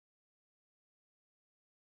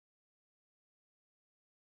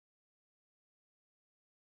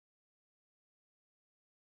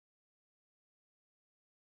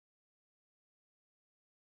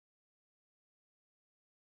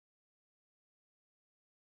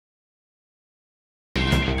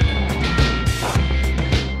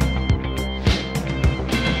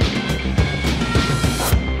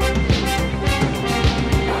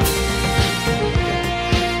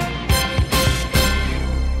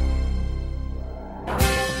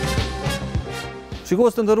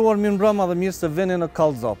Shikues të nderuar, mirëmbrëma dhe mirë se vini në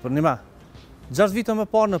KallxoPernime. 6 vite më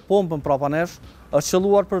parë në pompën prapa nesh është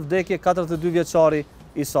qelluar për vdekje 42 vjeçari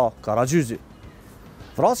Isak Karagjyzi.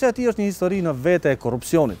 Vrasja e tij është një histori në vete e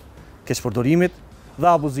korrupsionit, keqpërdorimit dhe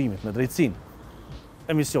abuzimit me drejtësinë.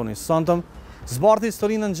 Emisioni Sonte zbardhi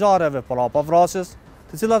historinë e ngjarjeve para vrasjes,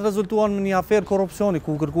 të cilat rezultuan në një aferë korrupsioni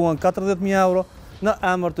ku kërkuan 40.000 euro në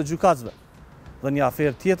emër të gjykatësve dhe një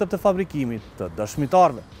aferë tjetër të fabrikimit të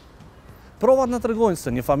dëshmitarëve. Provat në tregojnë se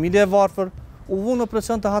një familje e varfër u vu në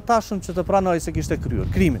presion të hatashëm që të pranoj se kishte kryer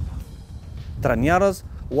krimin. 3 njerëz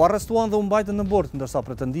u arrestuan dhe u mbajtën në burg, ndërsa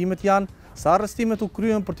pretendimet janë se arrestimet u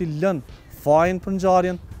kryen për t'i lënë fajin për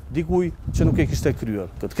ngjarjen dikujt që nuk e kishte kryer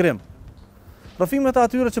këtë krim. Rrëfimet e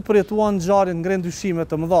atyre që përjetuan ngjarjen ngren dyshime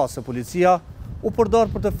të mëdha se policia u përdor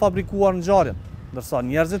për të fabrikuar ngjarjen, ndërsa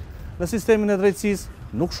njerëzit në sistemin e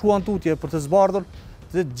drejtësisë nuk shkuan tutje për të zbardhur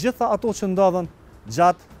të gjitha ato që ndodhen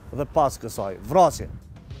gjatë dhe pas kësaj vrasje.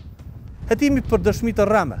 Hetimi për dëshmi të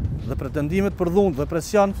rreme dhe pretendimet për dhunë dhe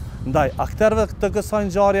presion ndaj akterëve të kësaj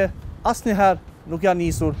ngjarje asnjëherë nuk janë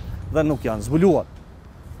nisur dhe nuk janë zbuluar.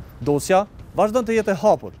 Dosja vazhdon të jetë e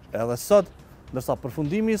hapur edhe sot, ndërsa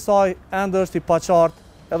përfundimi i saj ende është i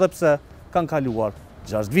paqartë edhe pse kanë kaluar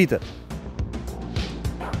 6 vite.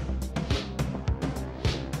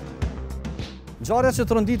 Ngjarja që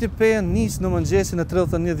tronditi Pejën nis në mëngjesin e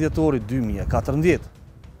 31 dhjetorit 2014.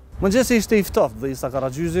 Mëngjesi ishte i ftoftë dhe Isak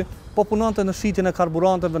Karagjyzi po punonte në shitjen e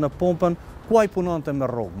karburanteve në pompën ku ai punonte me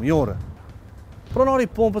rrogë mujore. Pronari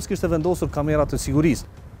i pompës kishte vendosur kamerat të sigurisë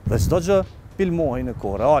dhe çdo gjë filmohej në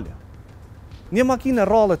kohë reale. Një makinë e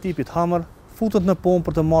rrallë tipit Hammer futet në pompë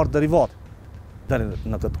për të marrë derivat. Deri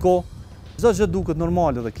në këtë kohë, çdo gjë duket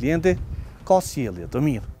normale dhe klienti ka sjellje të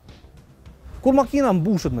mirë. Kur makina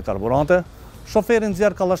mbushet me karburante, shoferi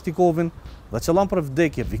nxjerr kallashtikoven dhe qëllon për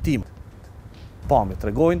vdekje viktimët. Pamjet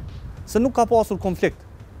tregojnë se nuk ka pasur konflikt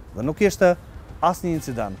dhe nuk ishte asnjë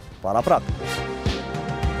incident paraprak.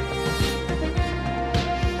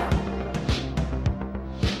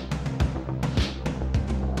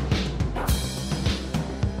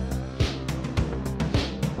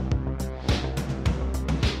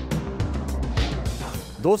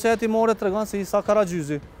 Dosja hetimore tregon se Isak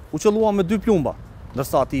Karagjyzi u qellua me 2 plumba,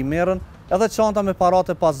 ndërsa ati i merren edhe çanta me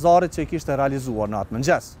paratë pazarit që i kishte realizuar në atë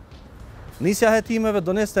mëngjes. Nisja e hetimeve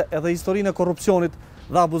doneste edhe historinë e korrupsionit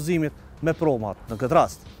dhe abuzimit me promat në këtë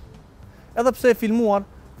rast. Edhe pse e filmuar,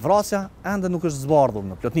 vrasja ende nuk është zbardhur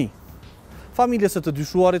në plotëni. Familjes së të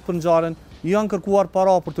dyshuarit për ngjarjen janë kërkuar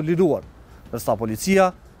para për të liruar, ndërsa policia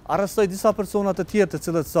arrestoi disa persona të tjerë të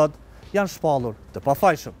cilët sot janë shpallur të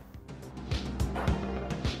pafajshëm.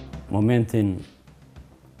 Momentin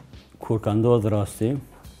kur ka ndodhur rasti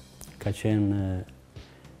ka qenë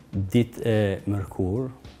ditë e mërkurë,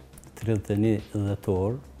 31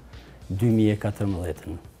 dhjetor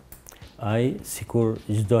 2014. Ai, sikur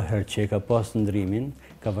çdo herë që ka pas ndrimin,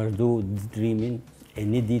 ka vazhduar ndrimin e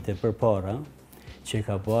një dite përpara, që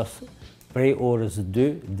ka pas prej orës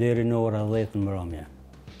 2 deri në ora 10 në mbrëmje.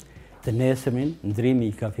 Të nesërmin, ndrimi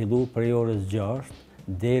ka filluar prej orës 6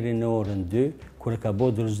 deri në orën 2, kur ka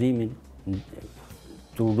bërë dorëzimin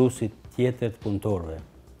turnusit tjetër të punëtorëve.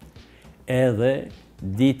 Edhe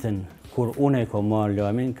ditën kur unë e kom marrë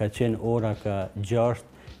lajmin, ka qenë ora ka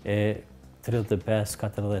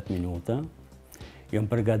 6:35-40 minuta. Jam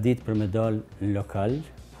përgatit për me dalë në lokal,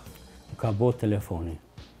 ka bërë telefoni.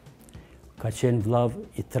 Ka qenë vllav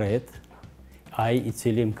i tretë, ai i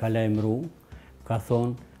cili më ka lajmëru, ka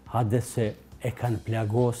thonë, hade se e kanë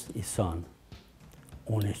plagos Isan.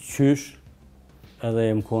 Unë e qysh,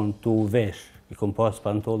 edhe e më konë të u vesh, i kom pas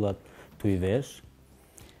pantollat të i vesh,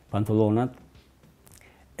 pantolonat,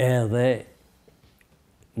 edhe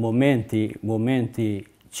momenti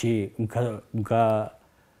që më ka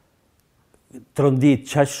trondit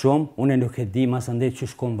qaq shumë, unë nuk e di mas ande që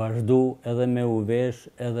shkon vazhdu edhe me u vesh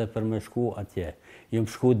edhe për me shku atje. Jëm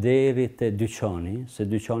shku deri te dyqani, se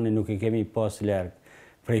dyqani nuk e kemi pas larg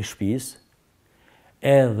prej shtëpisë,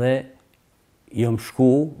 edhe jëm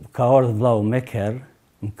shku, ka ardhur vllau me kerr,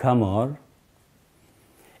 më ka marrë,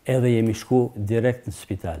 edhe jemi shku direkt në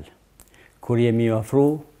spital. Kur jemi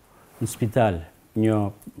ofru në spital, një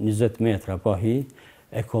 20 metra pa hi,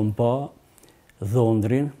 e kom pa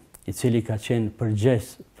dhondrin, i cili ka qenë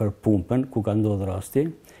përgjegjës për pumpën, ku ka ndodhur rasti,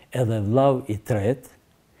 edhe vllau i tretë,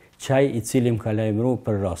 qaj i cili më ka lajmëruar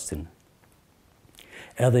për rastin.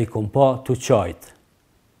 Edhe i kom pa të qajtë.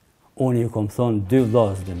 Unë ju kom thonë 2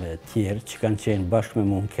 vllazëve tjerë që kanë qenë bashkë me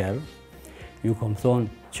mua në kerr, ju kom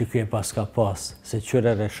thonë që kjo e pas ka pas, se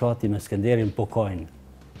qyre reshati me Skenderin po kajnë.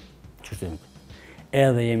 Qështim.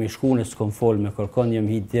 edhe jemi shku në s'kom fol me kërkon,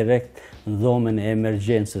 jemi hit direkt në dhomën e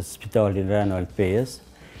emergjencës spitalin Renal Pejës,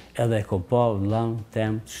 edhe e kom pa vëllam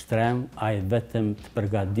tem të shtrem, a i vetëm të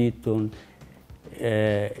përgatitun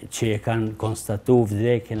që e kanë konstatu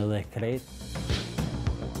vdekjen edhe krejt.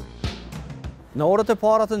 Në orët e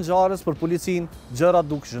para të ngjarjes për policin, gjërat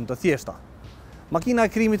dukeshin të thjeshta. Makina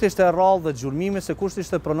e krimit ishte e rrallë dhe gjurmimi se kusht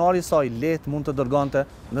ishte pronari i saj lehtë mund të dërgonte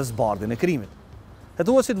në zbardhjen e krimit.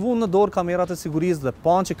 Hetuesit vunë në dorë kamerat e sigurisë dhe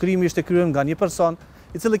panë që krimi ishte kryer nga një person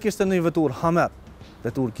i cili kishte një vetur Hammer.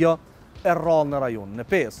 Vetur kjo e rrallë në rajonin e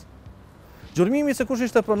Pejës. Gjurmimi se kush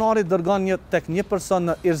ishte pronari dërgon tek një person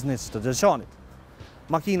në Irznic të Gjeçanit.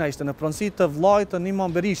 Makina ishte në pronësi të vllait të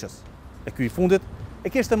Nimon Berishës. E ky i fundit e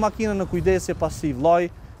kishte makinën në kujdesje pasi vllai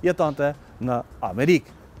jetonte në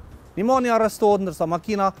Amerikë. Nimoni arrestohet ndërsa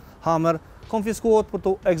makina Hammer konfiskohet për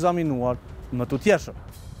të ekzaminuar më tutjeshëm.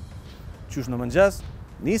 Qysh në mëngjes,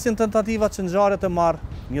 nisin tentativat që ngjarja të marrë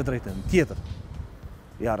një drejtim tjetër.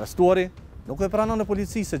 I arrestuari nuk e pranon në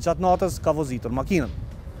polici se gjatë natës ka vozitur makinën.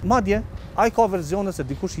 Madje, ai ka verzione se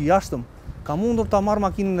dikush i jashtëm ka mundur ta marrë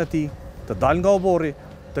makinën e tij, të dalë nga oborri,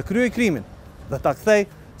 të kryej krimin dhe ta kthej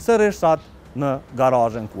sërish atë në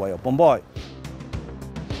garazhin ku ajo po mbahej.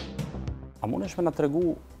 A mundesh me na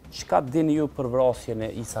tregu çka dini ju për vrasjen e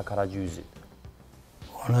Isak Karagjyzit?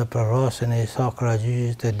 Unë për vrasjen e Isak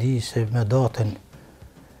Karagjyzit e di se me datën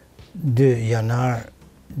 2 janar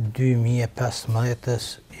 2015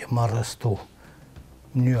 jam arrestu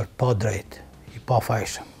në mënyrë pa drejtë, i pa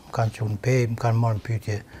fajshëm. Kanë qenë pej, më kanë marrë në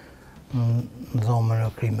pyetje në dhomën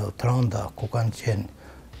e krimit Tronda, ku kanë qenë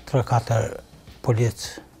 3-4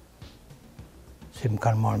 policë që më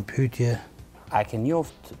kanë marrë në pyetje. A e ke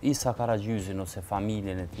njoft Isak Karagjyzin ose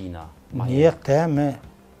familjen e tina? Jetë me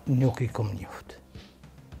nuk i kom njoft.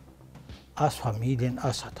 As familjen,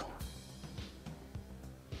 as ato.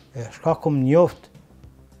 Shka kom njoft,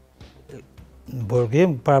 në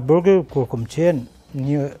burgim, para burgim, kur kom qenë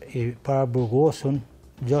një i para burgosun,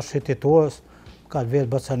 6 qytetarës, ka të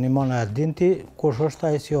vetë bëca Nimon e dinti, kush është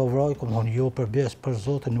ai si o vroj, kom thonë jo për besë për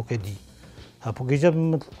Zotin nuk e di. Tha po kishte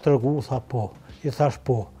më tregu, tha po, i thash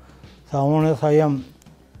po. Tha unë, tha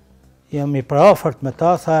jam i praafërt me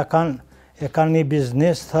ta, tha e kanë një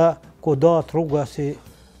biznes, tha ku do atë rruga si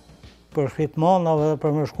për shpitmanave dhe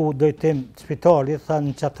për më shku drejtim të spitalit, tha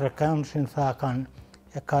në qatë rekanshin, tha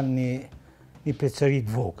e kanë një pizzeri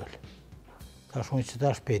të vogël. Tha shumë që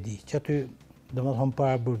ta shpedi, që aty, dhe më thonë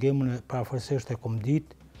para burgimin e parafërsisht e kom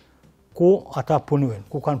ditë, ku ata punujnë,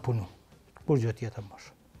 ku kanë punu, kur gjë tjetër më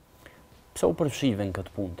shumë. Pse u përfshive në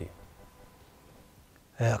këtë punti?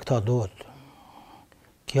 Këta dohet.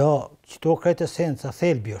 Kjo, qëto krejtë esenca,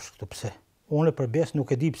 thelbi është këtu pse. Unë për besë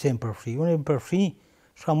nuk e di pse më përfshi. Unë më përfshi,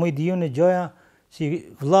 shka më i di unë e gjoja, si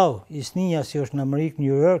vlau, Isnia, si është në Amerikë,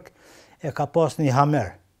 New York, e ka pas një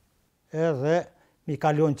Hammer. Edhe mi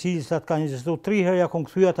kalon qilësat, ka njëzëstu 3 herë ja kom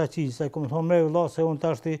këthuja ta qilësat, kom thonë mre vlau, se unë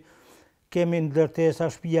tashti kemi në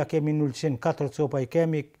dërtesa, shpia kemi 004 copa, i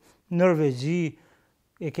kemi Norvegji,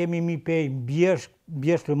 e kemi mi pej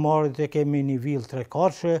bjesh lëmarit, e kemi një villë 3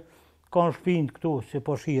 karshe, ka në shpinë këtu, se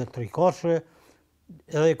po shijet 3 karshe,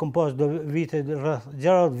 edhe kom pas do vite, rrëth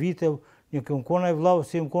 60 vite, një këmë kona i vlau,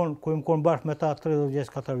 si ku më konë bashkë me ta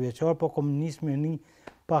 34 vjeqar, po kom njësë me një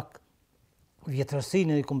pak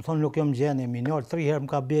vjetërsinë, i kom thonë nuk jam gjeni, minor, 3 herë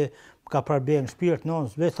më ka përbe në shpirt,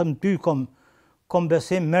 nënës, vetëm ty kom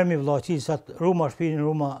besim, mërë mi vlau qilësat, ruma shpirin,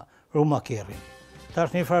 ruma kerin. Ta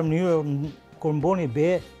është një farë mënyrë, kur më boni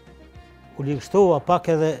be, u likështova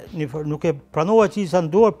pak edhe, nuk e pranova qilësa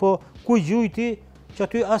në dorë, po ku i gjujti, që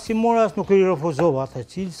aty as i mora, as nuk i refuzova atë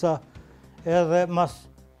qilësa, edhe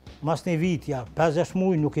mas një vitja, 50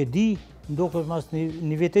 muj nuk e di, ndokët mas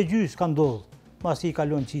një vete gjysë ka ndodhë, mas i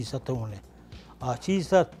kalon qilësat të une. A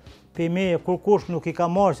qilësat pe me, kur kush nuk i ka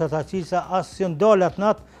marrë, që ata qilësa as si ndalë atë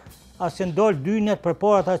natë, as si ndalë 2 net për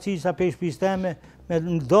para ata qilësa pe i shpisteme, me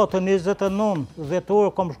datën 29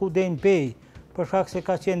 dhjetor kom shku dhe në pej, për shkak se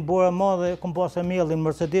ka qenë bora madhe, kom pas e mellin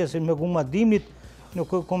Mercedesin me guma dimit,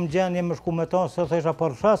 nuk kom gjenje me shku me ta, se thesha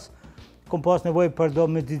për shas, kom pas nevoj për do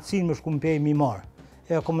medicin me shku më pej mi marë.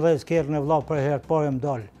 E kom dhe skerën e vlau për herë pare më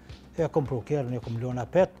dalë, e kom pro kerën, e kom lona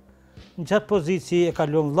pet. Në qatë pozici e ka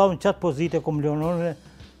lon vlau, në qatë pozit e kom lonone,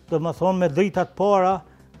 dhe më thonë me dritat para,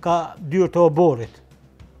 ka dyrë të oborit.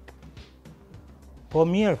 Po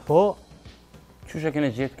mirë, po, Qysh e kene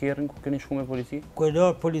gjetë kerën ku keni shku me polici? Ku e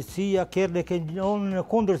lorë policia, kerën e kene lënën në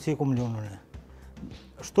kundër si ku më lënën.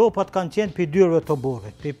 Shtopat kanë qenë për dyrëve të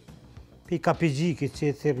borit, për kapigjikit që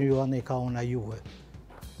e thirë ju anë i ka unë a juve.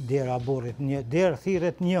 Dera borit, derë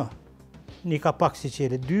thiret një ka pak si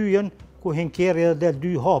qere, 2 jënë ku hin kerë edhe del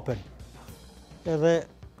 2 hapen. Edhe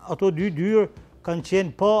ato 2 dyrë kanë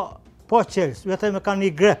qenë pa qelës, vetëm e kanë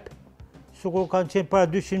një grep. Sukur kanë qenë para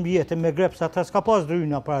 200 vjetë me grep, sa ta s'ka pas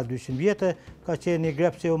dryna para 200 vjetë, ka qenë një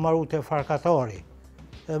grep që u maru të farkatari.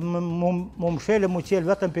 Më mshele mu qelë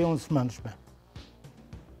vetëm për unë s'mëndshme.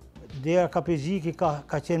 Dera Kapiziki ka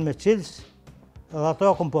qenë me qelës, edhe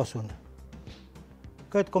ato kom pas unë.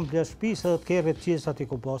 Këtë kom ples shtëpisë edhe të kerrit qelsat i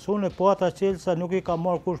kom pas unë, po ata qelsa nuk i ka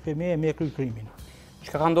marrë kush për me kry krimin.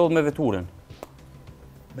 Çka ka ndodhur me veturën?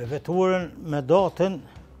 Me veturën, me datën,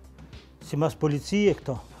 si mas policie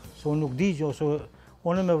këto, se unë nuk di që, ose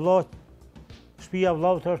unë me vlla, shtëpia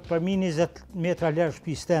vllaut është për mi 20 metra larg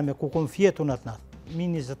shtëpisë teme, ku kom fjetur në atë natë, mi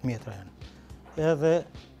 20 metra janë. Edhe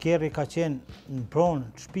kerri ka qenë në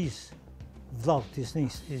pronë të shtëpisë vllaut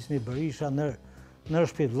Isni Berisha, në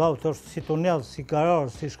shtëpi vllaut është si tunel, si garar,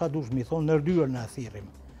 si shka dush mi thonë, në dyrë në thirim.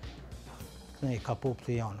 Ne ka pop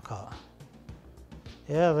të janë, ka.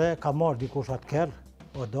 Edhe ka marrë dikush atë kerr,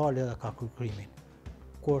 o dalë edhe ka kry krimin.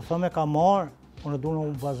 Kur thome ka marrë, unë du në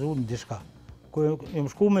bazu në dishka. Kur jam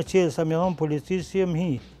shku me qelë, sa me thonë policisë si jem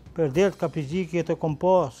hi, për deltë Kapiziki e të kom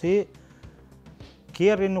pa si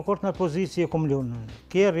kerri nuk është në pozicië e kom lënë.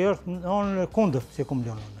 Kerri është në kundërt që kom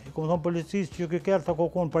lënë. I kom thonë policisë që kë kerë të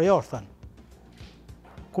kokon për jashtën.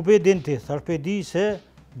 Ku pe din ti, thash pe di se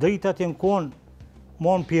dritat jenë konë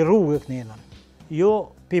mon pi rrugë e kënenën. Jo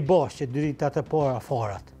pi bashkë dritat e para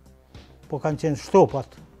farat. Po kanë qenë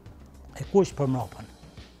shtopat e kush për mrapën.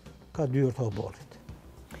 Ka dyrë të oborit.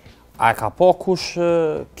 A e ka pa kush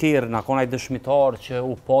kerë, në konaj dëshmitar që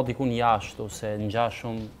u pa dikun jashtë, ose në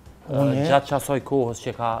gjashëm gjatë qasoj kohës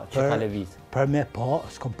që ka levit? Për me pa,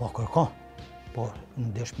 s'kom pa kërka. Po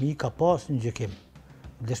në dëshmi ka pas në gjëkim.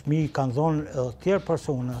 Dëshmi kanë thonë edhe tjerë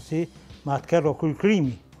persona si me atë kerë o kry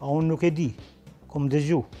krimi, a unë nuk e di, kom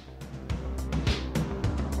dëgju.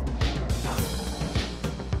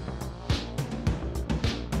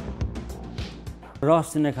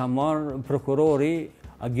 Rastin e ka marrë prokurori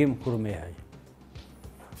Agim Kurmehaj.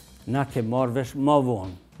 Na ke marrë vesh ma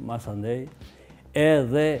vonë, mas andej,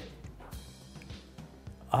 edhe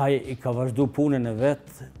ai i ka vazhdu punën e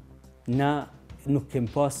vetë, na nuk kem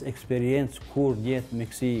pas eksperiencë kur jetë me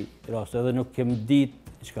kësi rast, edhe nuk kem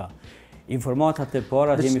ditë qka. Informatat e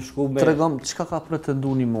para jemi shku me... Tregom, qka ka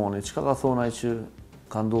pretendu Nimoni, qka ka thonaj që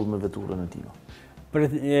ka ndodhë me veturën e tina?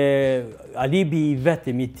 Alibi i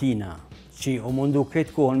vetëm i tina, që o mundu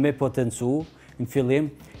kretë kohën me potencu, në fillim,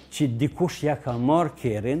 që dikush ja ka marrë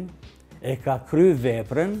kerin, e ka kry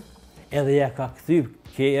veprën, edhe ja ka kthy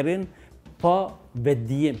kerin, pa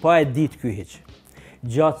e ditë ky hiq.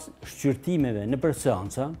 Gjatë shqyrtimeve në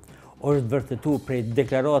përseanca, është vërtetu prej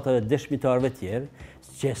deklaratave dëshmitarve tjerë,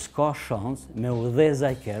 që s'ka shans me udheza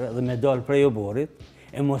i kerë dhe me dalë prej oborit,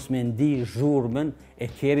 e mos me ndi zhurmën e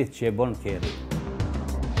kerit që e bon kerit.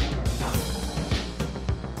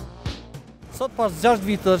 Sot pas 6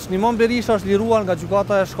 vitësh, Nimon Berisha është liruar nga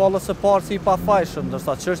gjykata e shkallës së parë si i pafajshëm,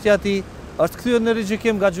 ndërsa çështja e tij është kthyer në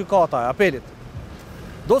rigjykim nga gjykata e apelit.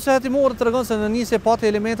 Dosja hetimore tregon se në nisje pati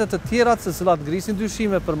elemente të tjera se cilat ngrisin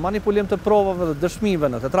dyshime për manipulim të provave dhe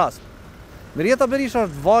dëshmive në këtë rast. Mirjeta Berisha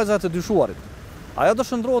është vajza e të dyshuarit. Ajo do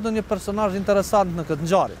shndrohet në një personazh interesant në këtë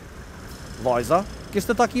ngjarje. Vajza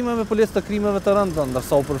kishte takime me policë të krimeve të rënda,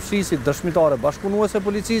 ndërsa u përfshi si dëshmitare bashkëpunuese e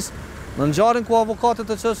policisë në ngjarjen ku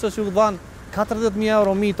avokatët e çështjes u dhanë 40.000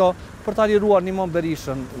 euro mito për ta liruar Nimon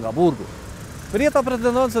Berishën nga burgu. Mirjeta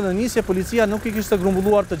pretendon se në nisje policia nuk i kishte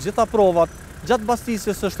grumbulluar të gjitha provat gjatë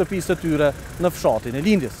mbastisjes së shtëpisë së tyre në fshatin e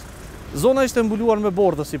lindjes. Zona ishte mbuluar me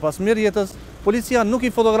bordë, sipas Mirjetës, policia nuk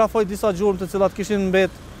i fotografoi disa gjurmë të cilat kishin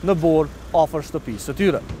mbetë në bordë afër shtëpisë së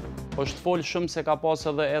tyre. Është folë shumë se ka pas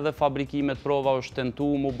edhe fabrikimet prova, është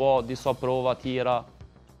tentu mu bë disa prova tjera.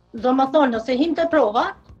 Do më thonë, nëse him të prova,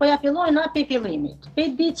 po ja fillojnë pe fillimit,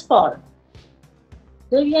 pe ditë parë.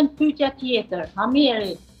 Dhe vjen pyetja tjetër,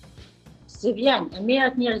 Hameri, si vjen, e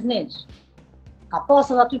merret njerëzniq, ka pas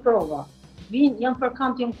edhe aty prova. Jam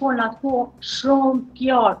përkant jam konë atë ko shumë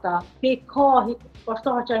pjarta, pe kahit,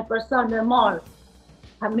 poshtar që e përsa me marë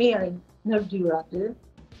Hamerin në dyra aty.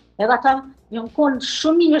 Edhe ata jam konë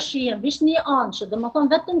shumë mirë shien, vish një anëshë, dhe më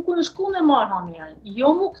thonë vetëm ku në shku me marë Hamerin,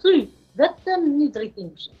 jo mu këthy, vetëm një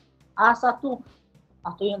drejtimshë. As ato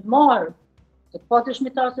jënë marë, të pati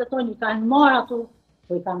shmitarës e tonë, i kanë marë ato,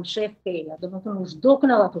 po i kam shef peja, dhe më thonë u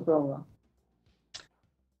shdokën edhe ato prova.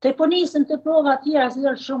 Të po nisëm të prova tjera si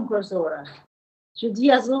është shumë kërësore, që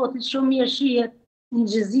dhja zotit shumë mirë shihet në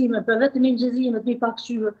gjëzime, për vetëm në gjëzime të mi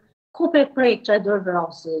pakshyrë, ku pe prejkë që e dërë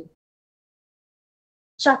vrasi.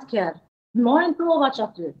 Qatë kërë, në marrin prova që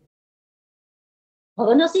aty. Po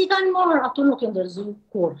dhe nësi i kanë marrë, ato nuk e ndërzu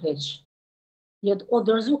kur heq. O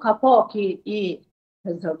dërzu ka paki i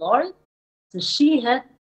rezervarit, se shihet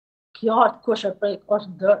qartë kush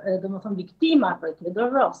është domethënë viktima prej këtyre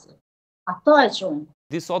vrasjeve. Ata e çojnë.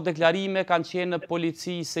 Disa deklarime kanë qenë në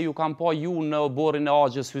polici se ju kanë pa ju në oborrin e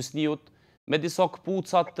Axhës Hysniut, me disa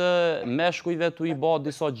këpuca të meshkujve tu i bë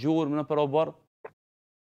disa gjurmë në për obor?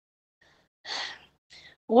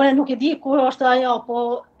 Unë nuk e di kur është ajo, po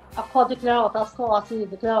a ka deklarata, s'ka asnjë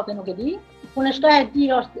deklarate, nuk e di. Unë shka e di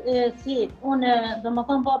është si, unë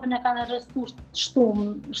domethënë babën e kanë arrestu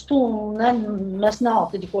shtunë në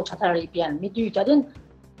mesnatë diko çatari pjen, mi dyta din.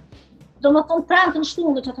 Domethënë prantën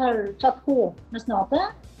shtunë çatë kohë mesnatë.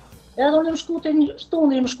 Edhe unë më shku të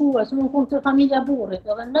shtunë, më shkuë, se unë kom të familja burrit,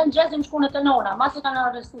 edhe në mëngjes më shkuën te nona, masi kanë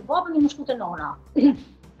arrestu babën, më shku te nona.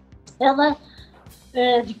 Edhe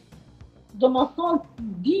domethënë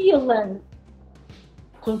diellën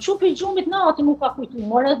kur çupi gjumit natë mu ka kujtu,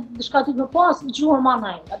 more diçka ti më pas gjurmë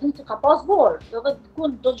manaj, aty të ka pas borë, edhe ku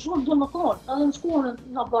do të gjurmë domethënë, edhe më shkuën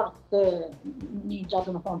në bord të një gjatë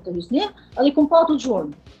domethënë të Hysni, edhe kum patu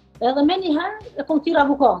gjurmë. Edhe me njëherë e kom thirr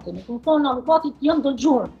avokatin, kum thonë avokatit jam do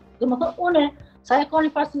gjurmë. Domethënë unë sa e ka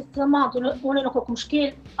një parë sistematu, unë nuk kom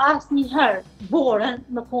shkel asnjëherë borën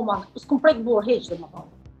në komand, s'kom prek borë hiç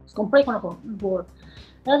domethënë. S'kom prek në borë.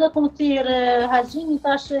 Edhe kom thirr Haxhin,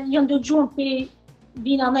 tash jam do gjurmë pi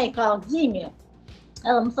vina nej ka Gëzimi.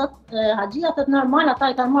 Edhe më thot Haxhia thot normal,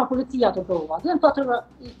 ata i kanë marrë policia të prova. Dhe më thot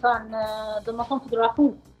i kanë domethënë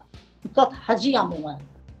fotografu. Më thot Haxhia mua.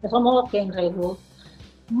 E thonë okay, në rregull.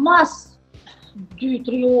 Mas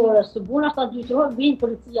 2-3 orë së buna, ata 2-3 orë vinë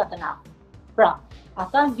policia të na. Pra,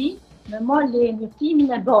 ata vinë me marrë le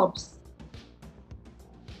njoftimin e babës.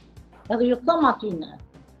 Edhe ju thom atyne,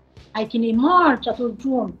 a i keni marrë që ato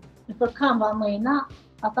gjurmë në përkamba mëjna,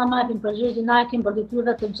 ata ma epin përgjigje, na e kemi për detyrë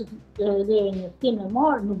vetëm që le njoftim e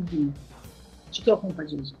marrë, nuk vinë. Që kjo kumë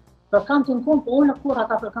përgjigje. Përkam të në kumë, po unë kur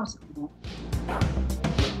ata përkam së kumë.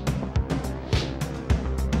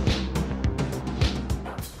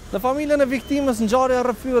 Në familjen e viktimës, ngjarja e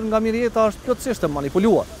rrëfyer nga Mirjeta është plotësisht e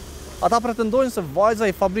manipuluar. Ata pretendojnë se Vajza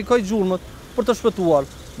i fabrikoi gjurmët për të shpëtuar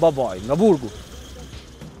babain nga burgu.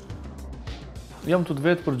 Jam të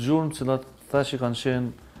vetë për gjurmë që thash që kanë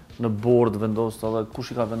qenë në bord vendosur, edhe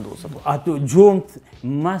kush i ka vendosur? Ato gjurmët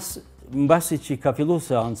mbasi që ka filluar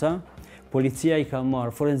seanca, policia i ka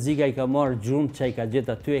marrë, forenzika i ka marrë gjurmët që i ka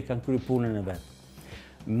gjetë aty e kanë kryer punën e vet.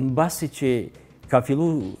 Mbasi që ka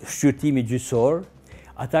filluar shqyrtimi gjyqësor,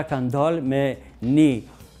 ata kanë dalë me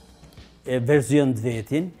një version të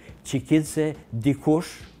vetin që kitë se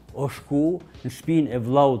dikush o shku në shtëpinë e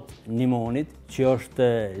vllaut Nimonit, që është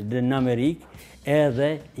në Amerikë, edhe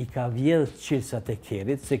i ka vjedhë qilsat e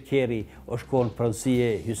kerit, se keri o shkon pronësi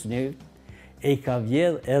e Hysnit, e i ka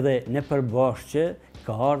vjedhë edhe në përbashqe,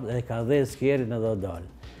 ka ardhë edhe ka dhezë kerin edhe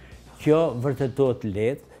dalë. Kjo vërtetot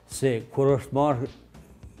letë, se kur është marrë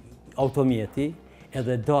automjeti,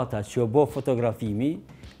 edhe data që o bo fotografimi,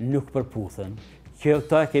 nuk përputhen.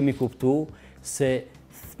 Këta kemi kuptu se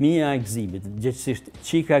fëmia e Gëzimit, gjithësisht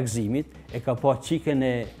qika e Gëzimit, e ka pa qikën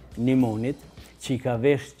e Nimonit, që i ka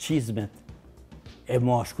vesh qizmet e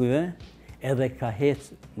mashkujve, edhe ka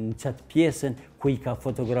hecë në qatë pjesën ku i ka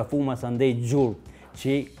fotografu mas andej gjurë,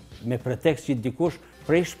 që me pretekst që dikush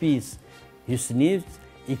prej shtëpisë Hysnit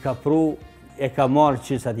e ka marrë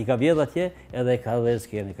qizat, i ka vjedh atje, edhe e ka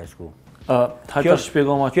dhezë kërën e ka shku. Hajta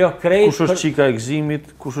shpjegom atë, kush është qika e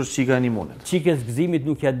Gëzimit, kush është qika e Nimonit? Qikës Gëzimit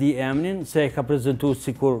nuk ja di emnin, se e ka prezentu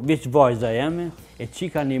sikur veç Vajza emnin, e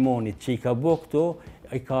qika Nimonit që i ka bo këto,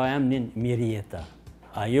 i ka emnin Mirjeta.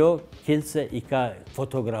 Ajo kilse i ka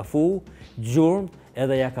fotografu gjurëm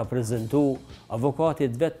edhe ja ka prezentu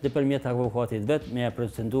avokatit vetë, dhe përmjet avokatit vetë, me ja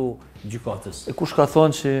prezentu gjykatës. E kush ka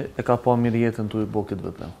thonë që e ka pa Mirjetën të i bo këtë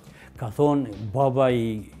veprem? Ka thonë baba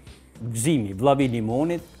i Gëzimi, vllavi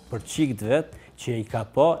Nimonit, për qikët vetë që i ka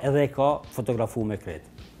pa edhe e ka fotografu me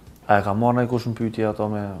kretë. A e ka marrë në kush në pyetje ato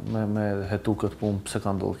me hetu këtë punë, pse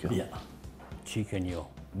ka ndodhë kjo? Ja, qikën jo.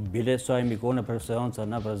 Bile sa e mikone për seanca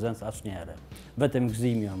në prezencë asë njëre. Vetëm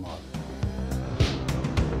Gëzimi e marrë.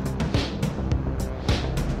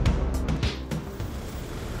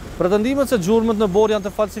 Pretendimet se gjurmët në borë janë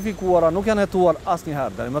të falsifikuara nuk janë hetuar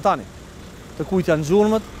asnjëherë deri më tani. Të kujt janë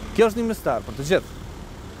gjurmët, kjo është një mister për të gjithë.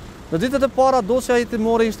 Në ditët e para dosja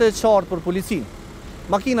hetimore ishte e qartë për policinë.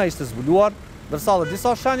 Makina ishte zbuluar, ndërsa dhe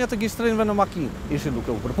disa shenja të gishtrinëve në makinë ishin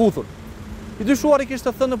duke u përputhur. I dyshuari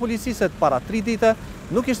kishte thënë në polici se para 3 dite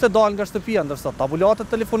nuk ishte dalë nga shtëpia, ndërsa tabulatet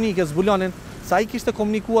telefonike zbulonin se ai kishte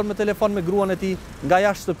komunikuar me telefon me gruan e tij nga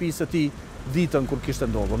jashtë shtëpisë së tij ditën kur kishte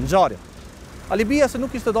ndodhur ngjarja. Alibia se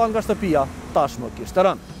nuk ishte dalë nga shtëpia tashmë kishte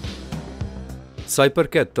rënë. Sa i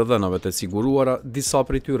përket të dhënave të siguruara, disa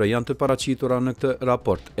prej tyre janë të paraqitura në këtë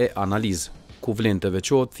raport e analizë. ku vlen të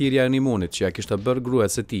veçohet thirrja e Nimonit që ja kishte bërë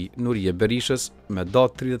gruas së tij, Mirjeta Berishës, me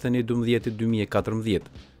datë 31/12/2014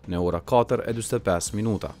 në ora 4:45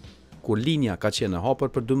 minuta, kur linja ka qenë e hapur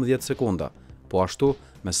për 12 sekonda, po ashtu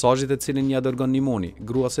mesazhet e cilin ja dërgon Nimoni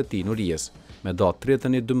gruas së tij, Mirjetës, me datë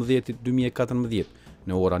 31/12/2014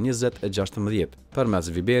 në ora 20:16 përmes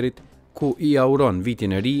Viberit, ku i auron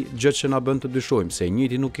vitin e ri, gjë që na bën të dyshojmë se i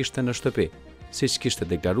njëjti nuk ishte në shtëpi, siç kishte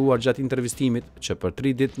deklaruar gjatë intervistimit që për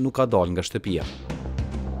 3 ditë nuk ka dalë nga shtëpia.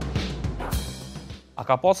 A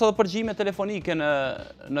ka pas edhe përgjime telefonike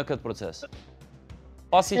në këtë proces?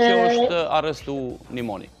 Pasi që është arrestu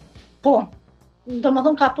Nimoni? Po, do më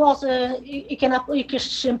thonë ka pas, i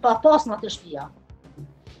kishim pa pas në të shtëpia.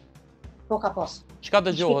 Po ka pas. Çka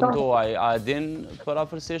dëgjohet do, a e din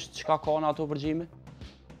parafërsisht çka ka në ato përgjime?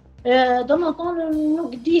 Do më thonë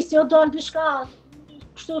nuk di si o dalë diçka,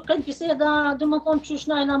 kështu këtë biseda, do më thonë që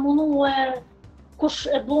shna e na mundu kush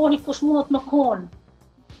e boni, kush mundet me konë.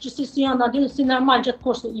 Që si janë adin, si normal gjithë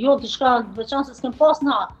kush, jo diçka veçanë se s'kem pas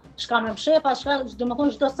na, shka me mshepa, do më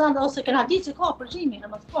thonë çdo sanda, ose kena di që ka përgjimi në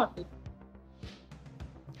më të partit.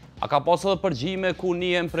 A ka pas edhe përgjime ku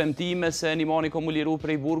njihen premtime se Nimoni ka mu liru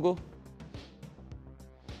prej burgu?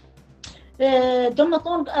 Do më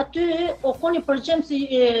thonë aty o koni përgjim si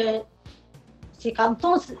kanë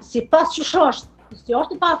thonë, si pas që shosht, si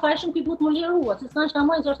është i pafajshëm këj duhet më lirua, si s'kanë që ka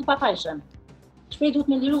mojnë si është i pafajshëm. Shpej duhet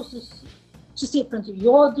më liru që si përënti,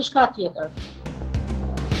 jo dishka tjetër.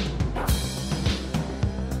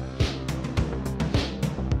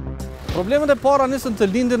 Problemet e para nisën të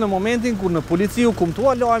lindin në momentin kur në polici u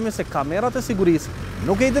kumtua lajme se kamerat e sigurisë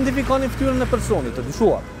nuk e identifikonin fytyrën e personit të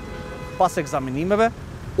dyshuar. Pas ekzaminimeve,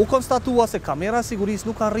 u konstatua se kamera e sigurisë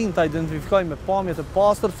nuk arrin të identifikojë me pamjet e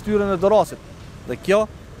pastër fytyrën e dorosit, dhe kjo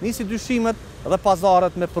nisi dyshimet dhe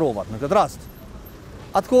pazaret me provat në këtë rast.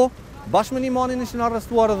 Atko, bashkë me Nimonin ishin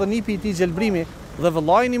arrestuar edhe nipi i tij Gjelbrimi dhe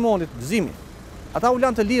vëllai i Nimonit, Gëzimi. Ata u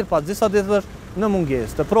lanë të lirë pas disa ditësh në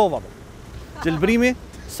mungesë të provave. Gjelbrimi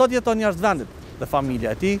sot jeton jashtë vendit dhe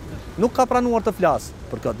familja e tij nuk ka pranuar të flasë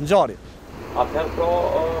për këtë ngjarje. Atëherë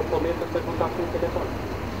po metët të kontaktu në telefon?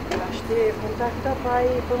 Ashtë kontakta pa i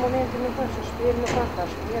për momentin nuk është shpirë nuk është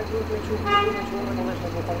ashtë mirë duhet me që unë në lëshme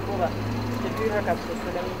në konkulla të dyra ka të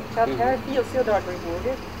sëllëm. Qatë herë tjilë si o darë për i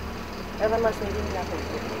burgit edhe mas në rinë nga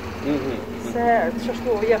përgjit. Se të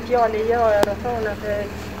shështu, ja fjali, ja e rëthonat e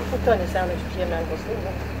këtoni se anë që qenë në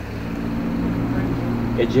Kosovë.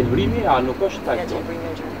 E Gjelbrimi, a nuk është taj? Ja, Gjelbrimi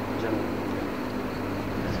e Gjelbrimi.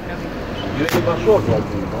 Ju e një bashorë të alë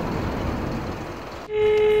të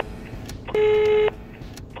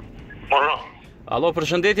Alo,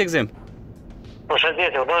 përshëndetje Gëzim.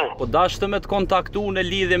 Përshëndetje, vëllai. Po dashte me të kontaktu në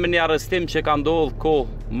lidhje me një arrestim që ka ndodhur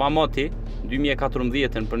kohë mamoti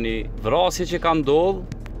 2014 për një vrasje që ka ndodhur.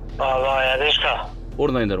 Vallai, a di shka?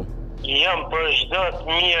 Urdhë nderu. Jam për çdo të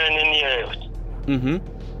mirën e njerëzit.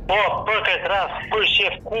 Po, për këtë rast, për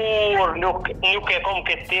shef kur nuk e kom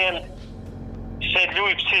këtë temë, se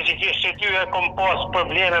luj pëse që kështë ty e kom pas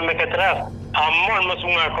probleme me këtë rast, a mon mos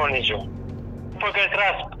më ngarkoni gjë. Për këtë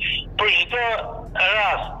rast, për çdo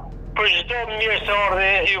rast, për çdo mirë se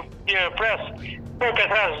ardhe ju pres, për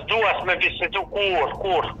këtë rast duas me bisedu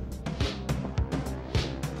kur.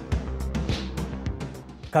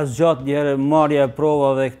 Ka zgjatë njëherë marrja e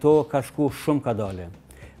provave këto, ka shku shumë ka dale.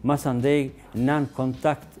 Mas andej, në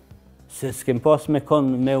kontakt, se s'kem pas me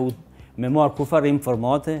marrë kufar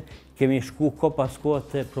informate, kemi shku ko pas kohë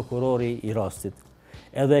të prokurori i rastit.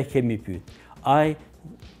 Edhe kemi pyet. Ai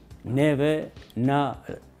neve na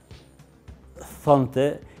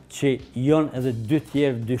thonte që jonë edhe 2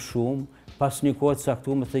 tjerë dyshum, pas një kohë të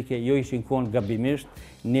saktuar të ke jo ishin konë gabimisht,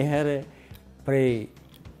 njëherë prej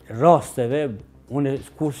rasteve, unë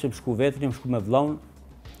kur se më shku vetën, më shku me vllaun,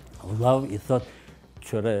 vllau i thot,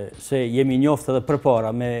 qëre, se jemi njoftë edhe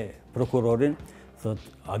përpara me prokurorin, thot,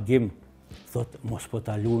 agim, thot, mos po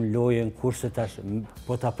ta lunë lojen, kurse tash,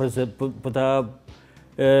 po ta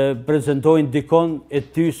prezentojnë dikon e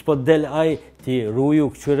ty s'po del aj, ti ruju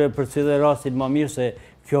këqyre për cilë rastin ma mirë se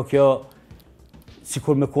kjo, si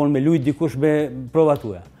kur me konë me lujt dikush me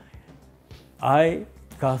provatuja. Aj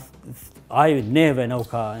neve në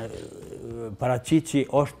ka paraqit që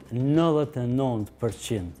është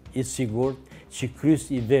 99% i sigurt që krys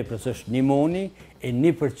i veprës është Nimoni e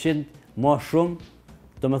 1% ma shumë,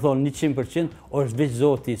 do me thonë 100% është veç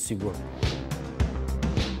zoti i sigurt.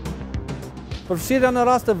 Përfshirja në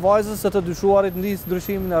rast të Vajzës së të dyshuarit ndisë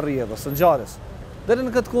ndryshimin e rrjedhës së ngjarjes. Deri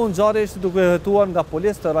në këtë kohë ngjarja ishte duke hetuar nga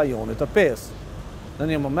policë të rajonit të Pejës. Në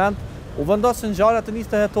një moment, u vendos se ngjarja të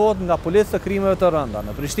nisë të hetohet nga policë të krimeve të rënda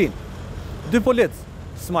në Prishtinë. 2 policë,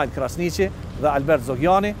 Smajt Krasniqi dhe Albert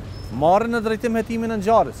Zogjani, marrin në drejtim hetimin e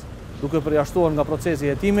ngjarjes, duke përjashtuar nga procesi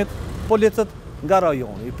i hetimit policët nga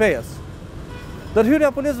rajoni i Pejës. Ndërhyrja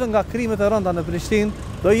e policëve nga krimet e rënda në Prishtinë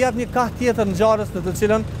do i jep një kah tjetër ngjarjes në të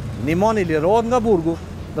cilën Nimon i lirohet nga burgu,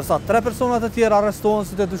 ndërsa 3 persona të tjerë arrestohen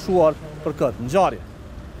si të dyshuar për këtë ngjarje.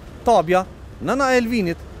 Tabja, nëna e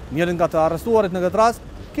Elvinit, njërin nga të arrestuarit në këtë rast,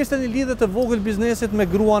 kishte një lidhje të vogël biznesit me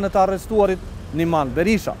gruan e të arrestuarit Nimon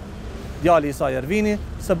Berisha. Djali i saj Ervini,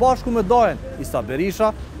 së bashku me dajen Isak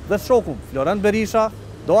Berisha dhe shoku Florent Berisha,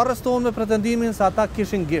 do arrestohen me pretendimin se ata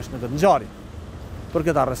kishin gisht në këtë ngjarje. Për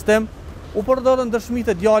këtë arrestim, u përdorën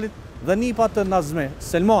dëshmitë e djalit dhe nipat të Nazmi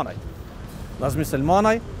Selmanaj. Nazmi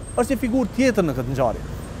Selmanaj është një figurë tjetër në këtë ngjarje.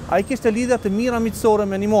 Ai kishte lidhje të mira miqësore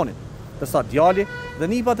me Nimonin, ndërsa djali dhe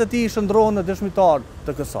nipat e tij shndrohen në dëshmitar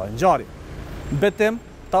të kësaj ngjarje. Betim,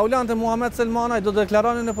 taulante Muhamet Selmanaj do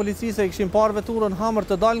deklaronin në polici se i kishin parë veturën Hamër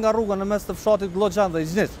të dalë nga rruga në mes të fshatit Glloxhan dhe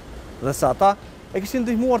Iznis, dhe se ata e kishin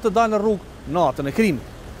ndihmuar të dalë në rrugë natën e krimit.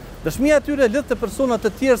 Dëshmia e tyre lidh të persona të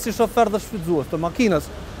tjerë si shofer dhe shfrytëzues të makinës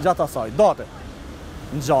gjatë asaj date.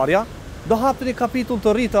 Ngjarja do hapte një kapitull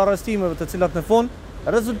të ri të arrestimeve të cilat në fund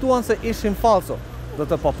rezultuan se ishin falso dhe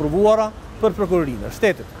të paprovuara për prokurorinë e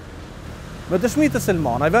shtetit. Me dëshmitë të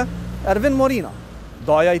Selmanajve, Ervin Morina,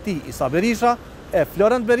 daja i tij Isak Berisha e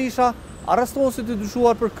Florent Berisha arrestohen si të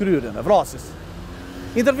dyshuar për kryerjen e vrasjes.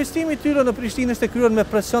 Intervistimi i tyre në Prishtinë ishte kryer me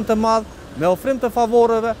presion të madh, me ofrim të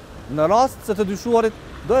favoreve në rast se të dyshuarit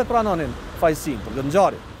do e pranonin fajësinë për këtë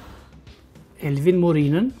ngjarje. Elvin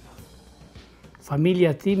Morinën,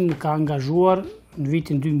 familja tim më ka angazhuar në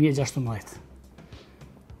vitin 2016.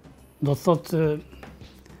 Do të thotë,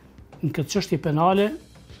 në këtë çështje penale,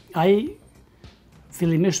 ai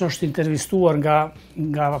fillimisht është intervistuar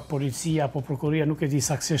nga policia apo prokuroria, nuk e di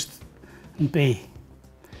saktësisht, në Pejë.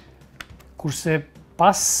 Kurse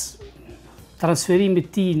pas transferimit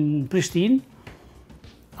të tij në Prishtinë,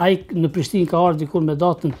 ai në Prishtinë ka ardhur dikur me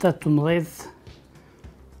datën 18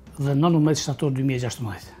 dhe 19 shtator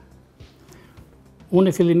 2016.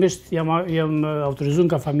 Unë fillimisht jam autorizuar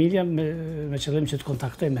nga familja me qëllim që të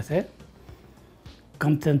kontaktoj me the.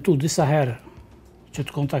 Kam tentu disa herë që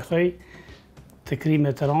të kontaktoj të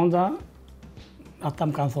krimet të rënda, ata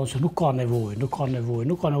më kanë thonë se nuk ka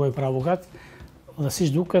nevojë për avokat, dhe siç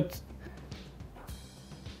duket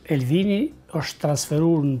Elvini është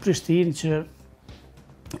transferuar në Prishtinë që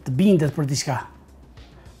të bindet për diçka.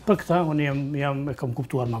 Për këtë unë e kam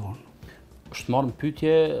kuptuar më vonë. Është marrë në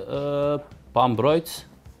pyetje pa mbrojtës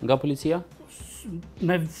nga policia?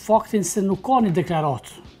 Me faktin se nuk ka një deklarat.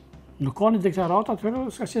 Nuk ka një deklarat, atëherë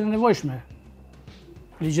s'ka qenë nevojshme.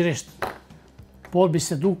 Ligjërisht. Por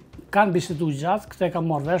kanë bisedu gjatë, këtë e kam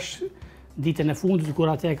marrë vesh ditën e fundit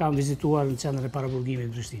kur atë e kam vizituar në qendrën e paraburgimit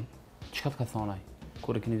në Prishtinë. Çka të ka thonë ai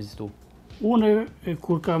kur e keni vizituar? Unë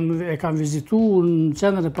kur e kam vizituar në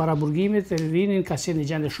qendrën e paraburgimit, Elvinin ka qenë një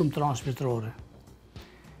gjendje shumë transpirtërore.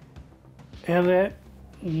 Edhe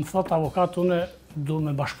më thot avokat, unë du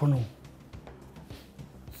me bashkëpunu.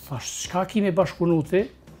 Thash, çka ki me bashkëpunu ti?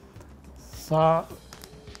 Tha,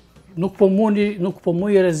 nuk po mu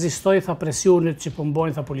i rezistoj, tha, presionit që po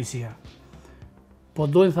mbojnë, tha, policia. Po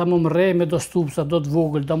dojnë, tha, më rej me do stupsa, do të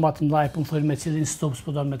vogël, do ma të mdaj, po më thojnë me cilin stups,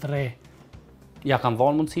 po do me të rej. Ja kam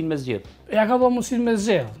vonë mundësin me zgjedh? Ja kam vonë mundësin me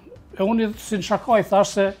zgjedh. E unë si në shakaj,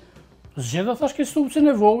 thash se zgjedh, thash, ki stupsin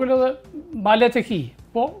e vogël edhe ma let e ki.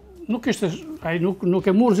 Po, nuk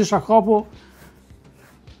e murë si shaka, po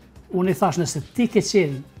unë i thash nëse ti ke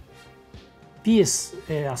qenë pjesë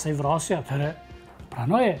e asaj vrasje, atëherë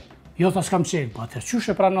pranoje. Jo ta s'kam qenë, po atëherë qysh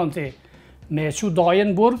e pranon ti me e qu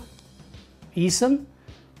dajen në burg, isën,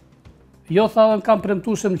 jo tha dhe më kam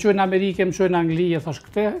premtu se më qojnë Amerike, më qojnë Angli, e thash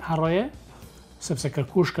këte harroje, sepse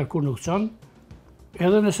kërkur nuk qënë,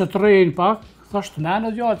 edhe nëse të rejnë pak, thash të menë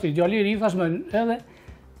djali, djali ri, thash me edhe,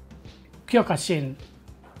 kjo ka qenë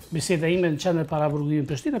biseda ime në qendrën e paraburgimit në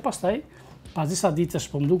Prishtinë, e pastaj, pas disa ditësh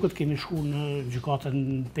po mduket kemi shku në gjykatën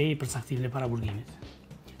në Pejë për caktimin e paraburgimit.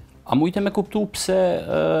 A mujte me kuptu pse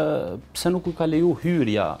nuk u ka leju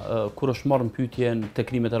hyrja kur është marrë në pyetje te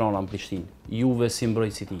krimet e rënda në Prishtinë, juve si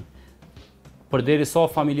mbrojtësi i tij? Përderisa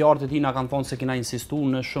familjarët e tij na kanë thonë se kena insistuar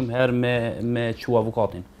në shumë herë me çu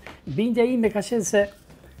avokatin. Bindja ime ka qenë se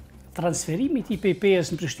transferimi i tij Pejës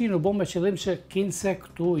në Prishtinë u bë me qëllim që kinse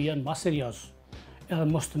këtu janë më serioz. Edhe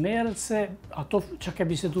mos të merret se ato që ke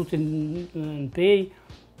biseduar në Pejë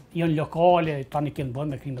janë lokale, tani kanë bën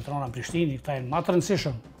me krimet e rënda në Prishtinë, këta janë më të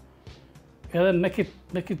rëndësishëm. Edhe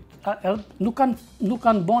nuk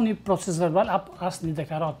kanë bën një proces verbal as një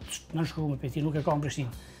deklarat në shkruar me Pejë, nuk e ka në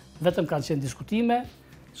Prishtinë. Vetëm kanë qenë diskutime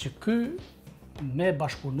që ky me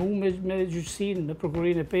bashkëpunu me gjyqësinë, me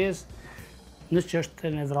prokurorinë e Pejës në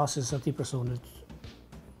çështjen e vrasjes së atij personit.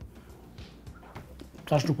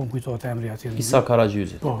 tash nuk po më kujtohet emri atje. Isak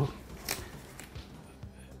Karagjyzi. Po.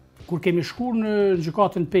 Kur kemi shkuar në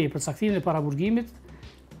gjykatën Pejë për caktimin e paraburgimit,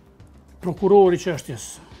 prokurori çështjes,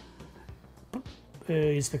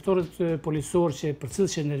 inspektorët policorë që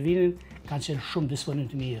përcjellshin Nervinin kanë qenë shumë disponim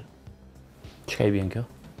të mirë. Çka i bën kjo?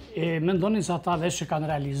 Mendonin se ata veç që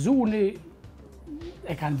kanë realizuar,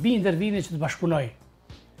 e kanë bindë Nervinin që të bashkëpunoj.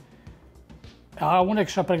 Unë e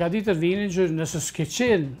kisha përgatitur Nervinin që nëse s'ke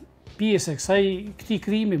qenë pjesë e këtij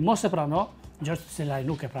krimi, mos e prano, gjë që ai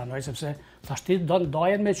nuk e pranoi sepse thashë ti do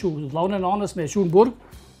ndajen me vllaun e nanës me në burg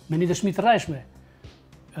me një dëshmi të rreshme.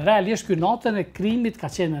 Realisht ky natën e krimit ka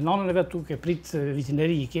qenë me nanën e vet duke prit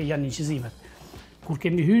vitineri, janë incizimet. Kur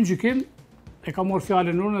kemi hyrë në gjykim, e ka marrë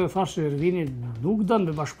fjalën unë dhe thashë Nervini nuk do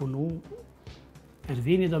të bashkëpunu.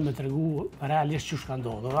 Nervini do më tregu realisht ç'u ka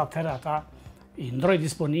ndodhur. Atëherë ata i ndroi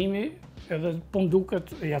disponimi edhe po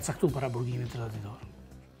duket ja caktu paraburgimin 30 ditor.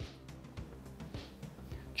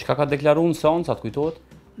 Çka ka deklaruar në seancë, atë kujtohet?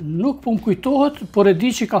 Nuk po më kujtohet, por e di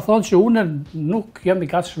që ka thonë që unë nuk jam i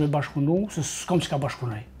gatshëm me bashkëpunu, se s'kam çka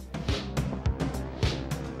bashkëpunoj.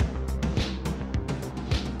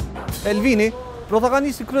 Elvini,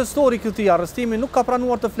 protagonisti kryesor i këtij arrestimi, nuk ka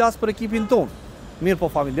pranuar të flasë për ekipin tonë. Mirë po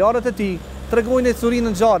familjarët e tij tregojnë e curinë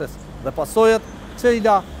në ngjarjes dhe pasojat që i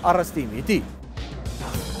la arrestimi i tij.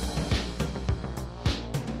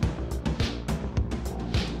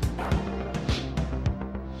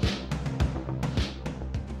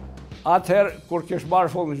 Atëherë, kur kishë marrë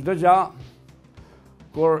full në çdo gjë,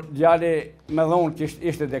 kur djali me dhonë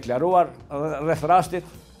ishte deklaruar, rreth rastit,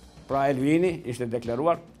 pra Elvini ishte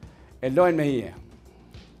deklaruar, e lojnë me hije.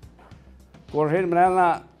 Kur hinë mrena,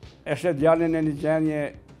 e shet djalin në një gjendje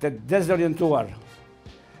të dezorientuar,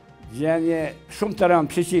 gjendje shumë të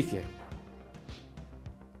rëndë psiqike.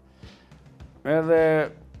 Edhe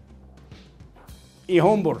i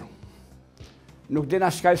humbur, nuk dina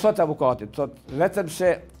shka i thot avokatit, thot vetëm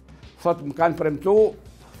se thot më kanë premtu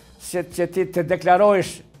se që ti të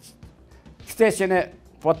deklarojsh këte që ne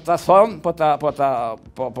po të thonë,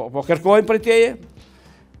 po kërkojnë për tjeje,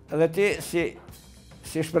 dhe ti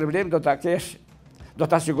si shpërblim do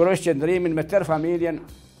të asigurojsh qëndrimin me tërë familjen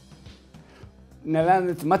në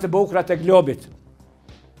vendet më të bukura të globit.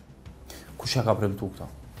 Kush ja ka premtu këta?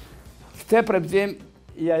 Këte premtim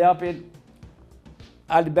ja japin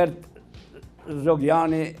Albert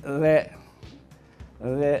Zogjani dhe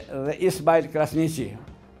Ismail Krasniqi,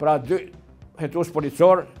 pra dy hetues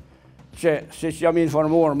policor që si që jam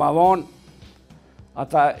informuar ma vonë,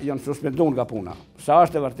 ata janë suspenduar nga puna. Sa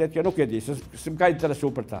është e vërtet, kjo nuk e di, se më ka interesu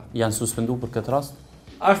për ta. Janë suspenduar për këtë rast?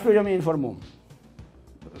 Ashtu jam informuar.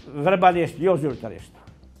 Verbalisht, jo zyrtarisht.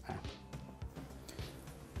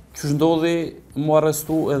 Që ndodhi mu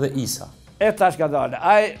arrestu edhe Isa? E tash ka dalë.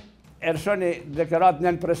 Ai ershoni deklarat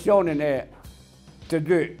në presionin e të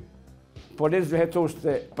dy policëve hetues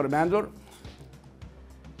të përmendur,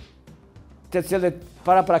 të cilët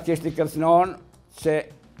paraprakisht i kërcënohen se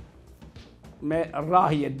me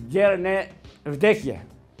rrahje, gjerën e vdekje,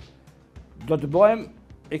 do të bëjmë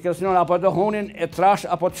i kërcënohen apo do hunin e trash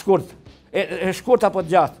apo të shkurt, e shkurt apo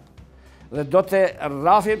të gjatë, dhe do të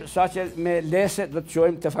rrafim sa që me lese do të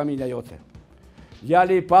qojmë të familja jote.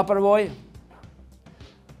 Djali pa përvoj,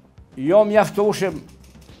 jo mjaftueshëm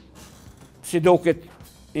si duket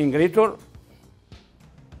i ngritur,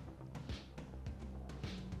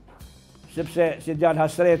 sepse si djalë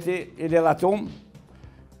hasreti i ledhatum.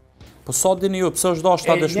 Po sa dini ju, pëse është dashur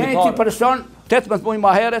ta dëshmitar? Njëti person, 18 muaj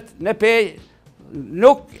më herët, në Pejë,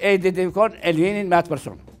 nuk e identifikon Elvinin me atë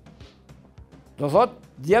person. Do thot,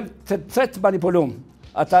 djem të tret manipulum,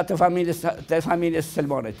 ata të familjes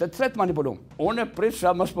Selmanit, të tret manipulum. Unë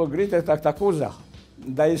prisha mos po gritet të akuza,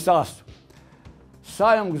 nda i sasë.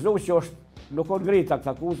 Sa jam gëzu që është nuk o ngrit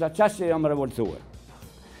të akuza, qashtë që jam revoltuar.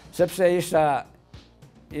 Sepse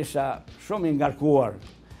isha shumë i ngarkuar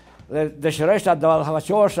dhe dëshirojshta të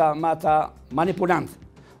ballafaqohesha me ata manipulant,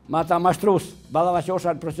 me ata mashtrus,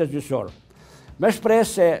 ballafaqohesha në proces gjyqësor. Me shpresë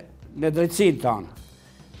se në drejtësinë tonë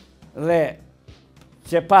dhe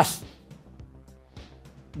që pas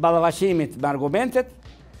ballafaqimit me argumentet,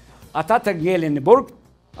 ata të ngelin në burg,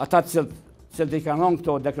 ata që i kanon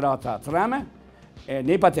këto deklarata të rreme, e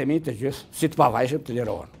nipat e mi të gjithë si të pavajshëm të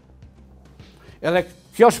lirohen. Edhe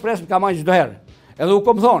kjo shpresë më ka marrë çdo herë. Edhe u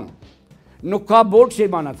kom thonë, nuk ka burg që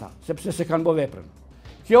i manë ata, sepse se kanë bo veprën.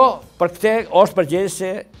 Kjo për këte është përgjegjëse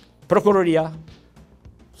prokuroria,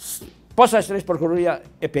 posaçërisht prokuroria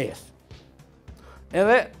e Pejës.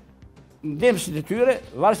 Edhe ndihmësit e tyre,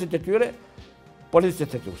 varësit e tyre,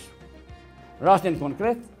 policët e tyre. Rastin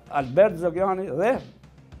konkret, Albert Zogjani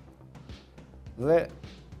dhe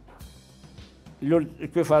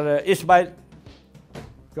Ismail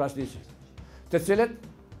krasniqit, të cilët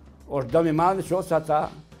është dëm i madh nëse ata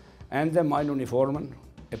ende majnë uniformën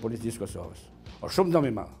e policisë Kosovës. Është shumë dëm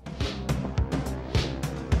i madh.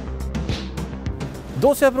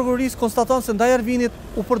 Dosja e prokurorisë konstaton se ndaj Ervinit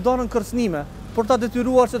u përdorën kërcënime për ta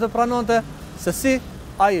detyruar që të pranonte se si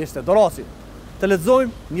ai ishte dorasi. Të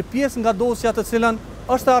lexojmë një pjesë nga dosja të cilën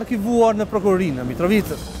është arkivuar në prokurorinë e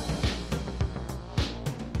Mitrovicës.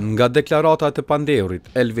 Nga deklaratat e pandehurit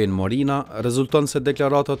Elvin Morina, rezulton se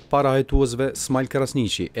deklaratat para hetuesve Smajl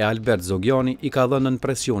Krasniqi e Albert Zogjani i ka dhënë në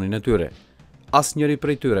presionin e tyre. Asnjëri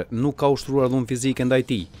prej tyre nuk ka ushtruar dhunë fizike ndaj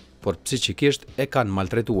tij, por psiqikisht e kanë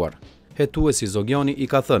maltretuar. Hetuesi Zogjani i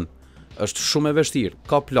ka thënë, është shumë e vështirë,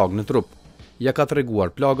 ka plagë në trup. Ja ka treguar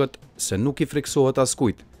plagët se nuk i friksohet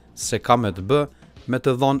askujt, se ka me të bë me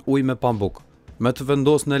të dhënë ujë me pambuk, me të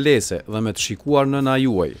vendos në lese dhe me të shikuar nëna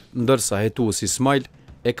juaj, ndërsa hetuesi Smajl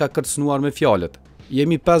e ka kërcënuar me fjalët.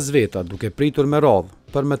 Jemi 5 veta duke pritur me radhë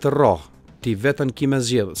për me të rrahë, ti vetën ki me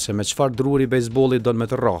zgjedhë se me çfarë druri bejsbolli don me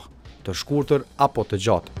të rrahë, të shkurtër apo të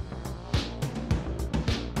gjatë.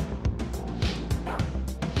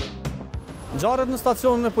 Ngjarjet në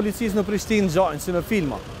stacionin e policisë në Prishtinë ngjajnë si në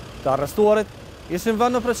filma. Të arrestuarit ishin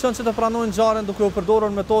vënë në presion që të pranojnë ngjarjen duke u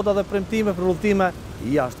përdorur metoda dhe premtime për udhëtime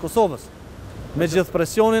jashtë Kosovës. Me gjithë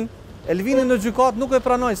presionin, Elvini në gjykat nuk e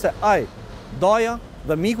pranoi se ai, Daja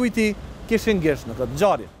dhe miku i tij kishin ngjesh në këtë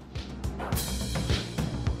ngjarje.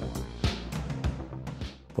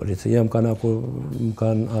 Policia më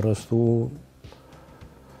kanë arrestuar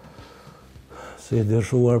si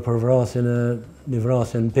dëshuar për një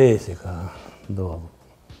vrasje në Pejës ka ndodhur.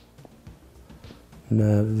 Në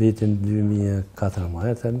vitin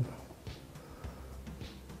 2014,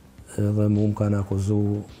 edhe mu më kanë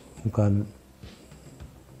akuzuar, më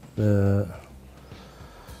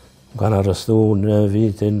kanë arrestuar në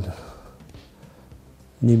vitin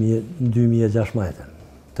 2016,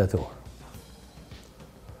 tetor.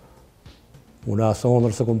 Unë asë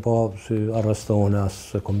ondër se kom pa që arrestohen, asë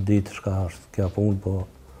se kom ditë shka është kja punë, po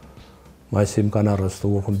maj si më kanë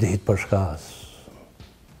arrestuar, kom ditë për shka.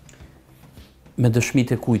 Me dëshmit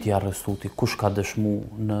e kujt i arrestuti, kush ka dëshmu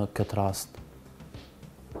në këtë rast?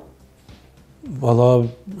 Valla,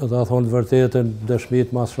 edhe thonë të vërtetën,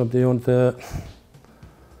 dëshmit mas shumë të jonë të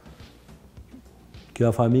kja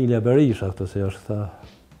Familjar Berisha, këtë se është ta,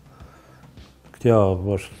 këtja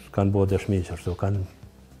kanë bo dëshmi që është,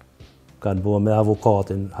 kanë bo me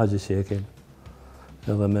avokatin, Hagjisekin,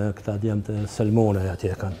 edhe me këta djemë të Selmone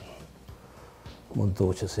atje kanë mundu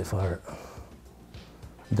që si farë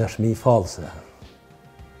dëshmi false.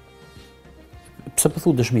 Pse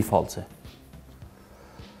pëthu dëshmi false?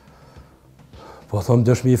 Po thëmë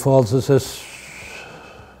dëshmi false se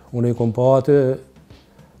unë i kom pa atë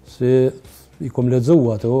si i kom ledzu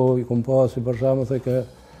atë, i kom pa si për shamë thëjke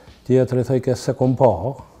tjetëri thëjke se kom pa,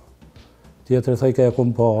 tjetëri thëjke e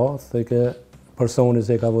kom pa, thëjke personi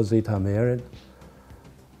se ka vozit hamerin,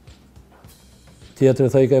 tjetëri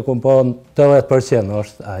thëjke e kom pa 80%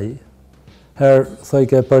 është aji, herë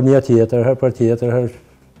thëjke për një tjetër, herë për tjetër, herë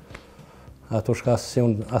ato shka si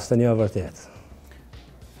unë asë të një vërtet.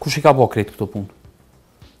 Kush i ka bo kretë këto punë?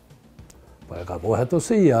 Po e ka bo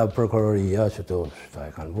hetosia, prokuroria që të ta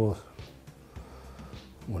e kanë bo.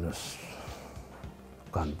 Unës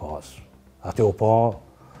kanë pas. Ati u pa,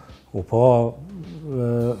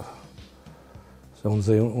 se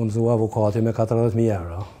unë zu avokati me 40.000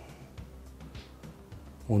 euro.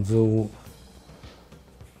 Unë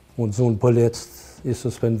zu në policët i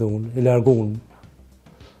suspendun, i largun.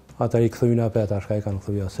 Ata i këthujnë apeta, shka i kanë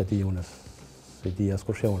këthuja se ti unës, se ti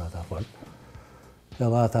askushjon ata fol.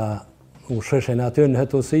 Edhe ata u sheshen aty në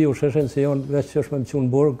hetosi, u sheshen se jonë veç që është me më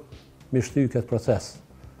qunë burg, mi shty këtë proces.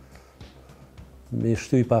 Mi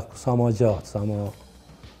shty pak sa ma gjatë, sa ma...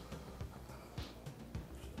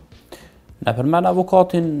 Në përmen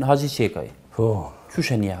avokatin Hagjisekaj? Po.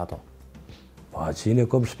 Qyshe nje ato? Po, qini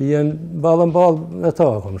kom shpijen balën balë me ta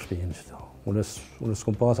kom shpijen qëto. Unë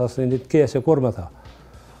s'kom pas asë një të keshe kur me ta.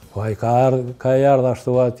 Po, i ka ardhë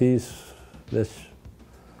ashtu atis, veç...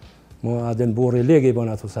 Mu adin burri legi bën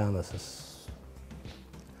ato sendesës.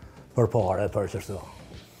 Për pare, për qështu.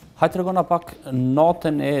 Hajtë regona pak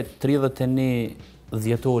natën e 31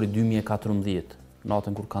 dhjetori 2014,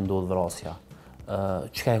 natën kur ka ndodhë vrasja.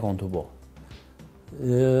 Qëka e konë të bo?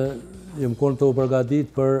 Jem konë të u përgadit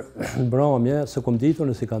për mbrëmje, se kom ditu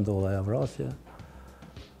nësi ka ndodhë aja vrasja.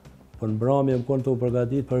 Për mbrëmje jem konë të u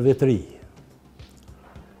përgadit për vetri.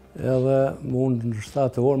 Edhe mund në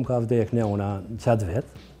 7 orë më ka vdek një una në qatë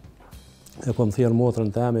vetë. E kom thirë motrën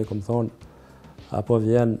teme, i kom thonë, apo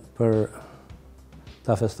vjen për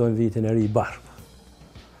ta festojmë vitin e ri bashkë.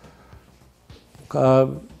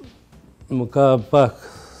 Më ka pak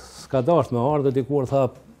s'ka dasht me ardhë dhe dikur tha,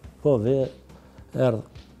 po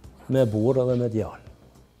erdhë me burë dhe me djalë.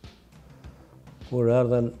 Kur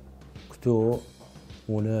erdhen këtu,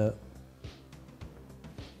 une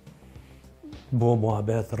bo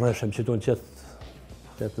muhabet, rëshem që tu në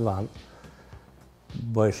qëtë vanë,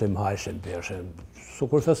 bëjshim, hajshim, peshim, su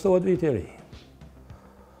kur festohet viti i ri.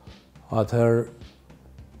 Atëherë,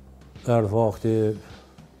 erdhë vakti,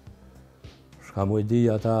 shka mu i di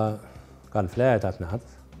ata kanë flejt atë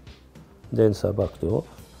natë, ndenë sa pa këtu,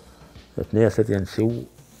 e të neset jenë qiu,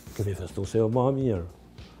 këmi festu se jo ma mirë.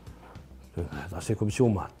 Ta si këmë qiu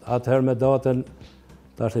matë. Atëherë me datën,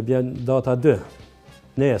 ta është e bjen data 2,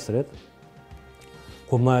 nesrit,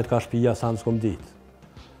 ku majtë ka shpija sa në s'kom ditë.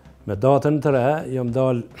 Me datën 3, jom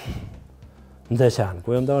dalë në Deqen.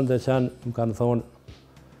 Ku jom dalë në Deqen, më kanë thonë,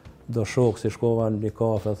 do shokë si shkova në një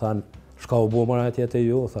kafe, thanë, shka u bo mëra atje të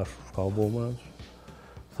ju, thash, shka u bo mëra,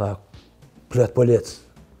 tha, pret policë.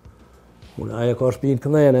 Unë aje ka shpinë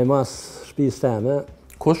këndhene, mas shpijës teme.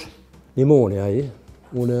 Kush? Nimoni aji.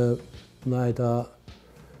 Unë najta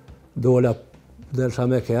dola delsha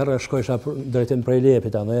me kërë, shkojsha drejtim prej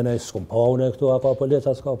lepit, a në s'kum pa une këtu, a ka policë,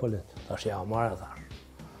 a s'ka policë. Thash, ja, marë, thash.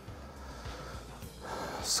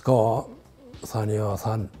 S'ka, thanë, ja,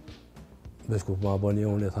 thanë, veç ku ma bëni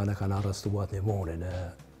unë, thanë, e kanë arrestuat Nimonin, e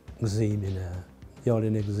Gëzimin, e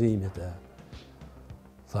jalin e Gëzimit, e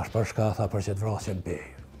thash, për shka, tha, për që të vrasjen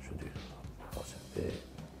Pejë.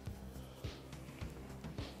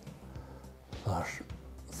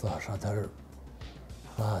 Thash, atër,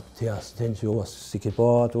 tha, tja, s'tin që jo, si ki pa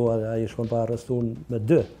ato, a i shkon pa arrestun me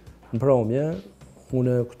 2. Në promje,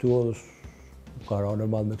 une këtu, ka ra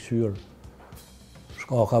nërmad me këqyrë,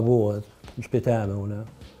 shka ka bohet, në shpiteme une,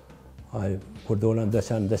 a i, kur dole në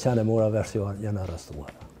Deqen e mora vesh që janë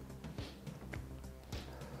arrestuar.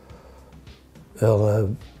 Edhe,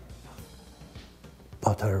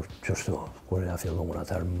 atër, qështu, kur ja fillon,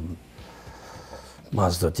 atër,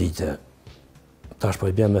 mas do dite, tash po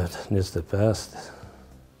i bjem me 25,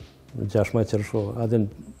 në 16 qërësho, adin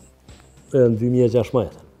në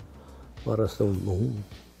 2016, më arrestu mu.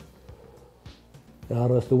 E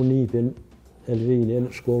arrestu Nipin,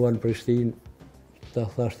 Elvinin, shkova në Prishtin, ta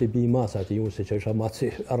thasht i bi masat i unë, si që isha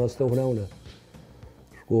matësi, arrestu në une.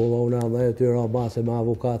 Shkova une dhe e tyra base me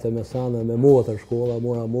avokate, me sanë, me motër shkova,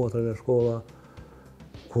 mora motër në shkova,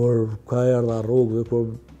 kur ka erdha rrugëve,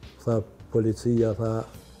 kur tha policia, tha,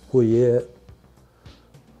 ku je,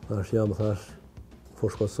 thash jam, thash,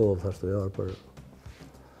 fush Kosovë, thash të jarë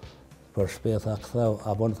për shpe, tha këtheu,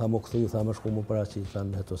 a bon, tha mu këthuj, tha më shku mu për aqit, tha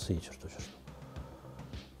në hetosi qështu.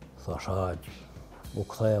 Thash hajtë, mu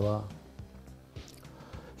këtheva.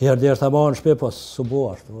 Herë djerë tha ma në shpe, po së bo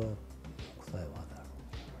ashtu, këtheva.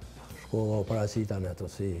 Shkova për aqita në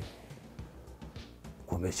hetosi.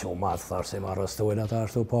 Ku me që matë, thash, se më arrestojnë ata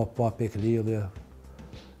ashtu, pa piklidhje.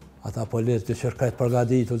 Ata politë të qërkajtë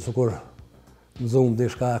përgaditur, cukur më zumë dhe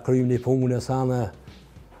shka krym një punë e sane,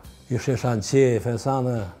 ishe shanë qefe,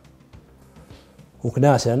 sane, u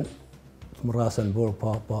knashen, të më rrasen burë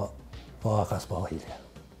pa akas pa hilje.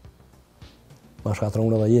 Ma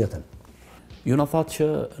shkatronë dhe jetën. Ju në thatë që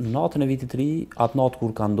natën e vitit ri, atë natë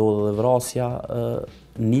kur ka ndodhë dhe vrasja,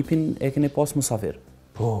 Nipin e keni pas musafir.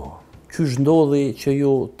 Po. Qysh ndodhi që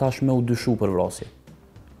ju tash me u dyshu për vrasje?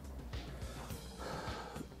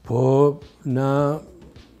 Po, na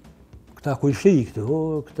këta kujshi këtu,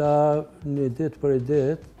 këta një ditë për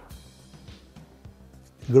ditë,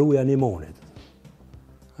 gruja Nimonit.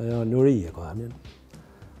 Ajo Nuria ka amin.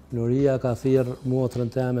 Nuria ka thirë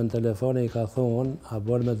motrën teme në telefoni, i ka thonë, a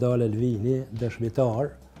bërë me dalë Elvini,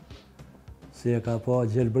 dëshmitar, si e ka pa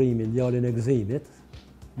gjelbrimin, djalin e Gëzimit,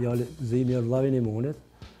 Gëzimi e vëllavi Nimonit,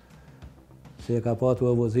 si e ka pa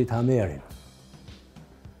të vozit Hamerin.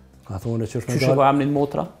 Ka thonë që shme dalë... Qështë po amnin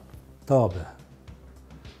motra? Tabe.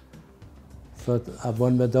 Thët, a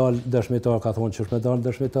bën me dalë dëshmitar, ka thonë që shme dalë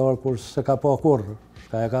dëshmitar, kur se ka pa kur,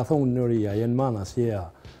 shka e ka thonë Nuria, jenë mana, si ja.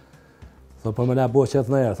 Thët, për me ne bo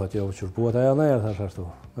qëtë nërë, thët, jo, që shbuat aja nërë, thash ashtu,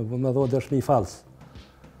 me dho dëshmi falsë.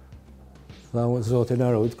 Tha, zotin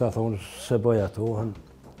e rujtë, ka thonë, se bëj ato,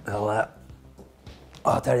 edhe,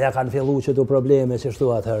 atër ja kanë fillu që tu probleme që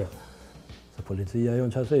shtu atër. Se policia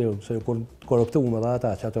jonë që asë, se kur korruptume dhe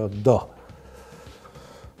ata, që ato do.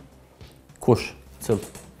 Kush?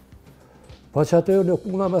 Cëllë? Po që atë nuk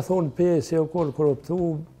muna me thonë Pejës, jo kur korruptu,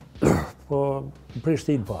 po në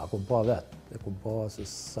Prishtinë pa, ku pa vetë, e ku pa si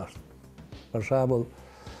sashtë. Për shambull,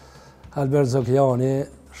 Albert Zokjani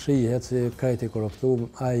shihet si krejti korruptu,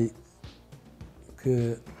 aj kë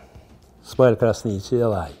Smajl Krasniqi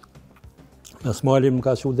edhe aj. Me Smajli më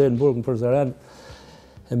ka që dhe në burg në Përzëren,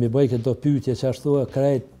 e mi bëj këtë do pytje që ashtu e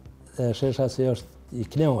krejt, e shesha si është i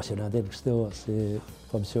knaqen atë kështu si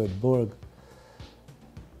komisionit burg.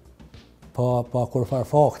 Pa kur far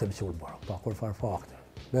fakte më qulë burg, pa kur far fakte.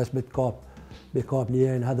 Mes me kap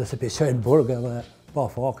njerën hadë se peqojnë burg edhe pa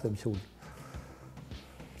fakte më qulë.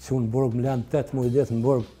 Qulë burg më lanë 8 muaj ditë në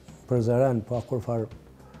burg për zëren, pa kur far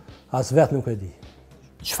as vetë nuk e di.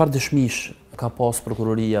 Çfarë dëshmish ka pas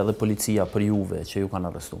prokuroria dhe policia për juve që ju kanë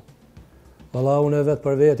arrestu? Valla, unë vetë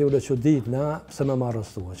për veti, unë që ditë na, pëse me më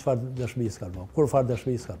arrestu, qëfar dëshmi s'ka pas, kur farë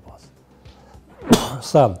dëshmi s'ka pas.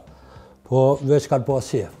 Sam, po veç kanë pas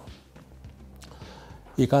qef.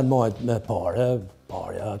 I kanë majt me parja,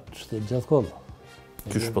 qëtë gjithë këllë.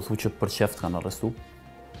 Qysh pëthu që për qeft kanë arrestu?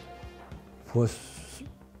 Po,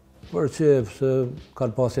 për qef, se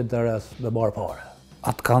kanë pas interes me marë pare.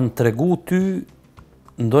 Atë kanë tregu ty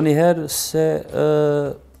ndonjëherë se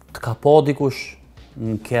të ka pa dikush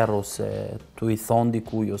në kerë ose të i thonë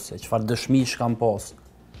dikuj ose qëfar dëshmish kanë pas?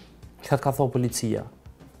 Që ka thonë policia?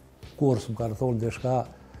 Kur s'm kanë thonë dishka,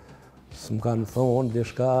 s'm kanë thonë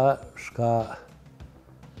dishka, shka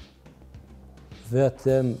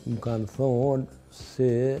vetëm më kanë thonë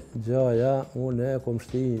se gjaja unë kom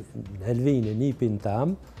shti në Helvini nipin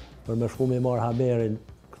tam për me shku me marë haberin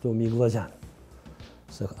këtu mi glëgjan.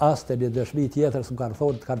 Se as të një dëshmi tjetër s'm kanë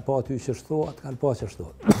thonë të kanë pa ty që shtu, të kanë pa që shtu.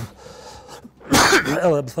 Edhe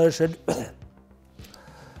më thëshin,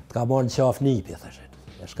 të ka marrë në qaf nipi, thëshin.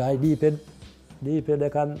 E shka i nipin e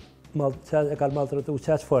kanë maltretu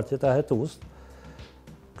qaq fort që ta hetus,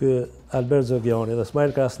 kë Albert Zogjani dhe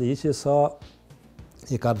Smajl Krasniqi sa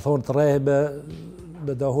i kanë thonë të rehe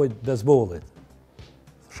me dahojt bezbolit.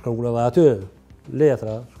 Shkruun edhe aty,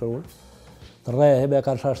 letra shkruun, të rehe me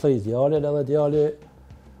kanë shashtrit djalin edhe djali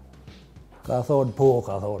ka thonë po,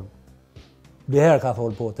 ka thonë. Njëherë ka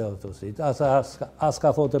thonë po të autosit, as ka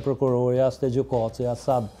thonë të prokurori, as të gjukaci, as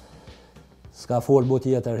sam, s'ka folë mu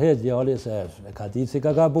tjetër hetë djali, se e ka ditë si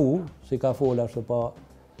ka gabu, si ka folë ashtu pa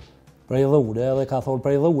prej dhune, edhe ka thonë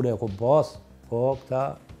prej dhune, ku pas, po këta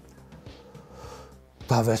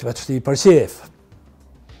veç me të shti për qef.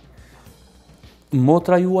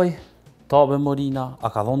 Motra juaj, Tabe Morina, a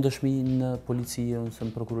ka dhonë dëshmi në policie ose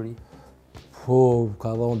në prokurori? Po,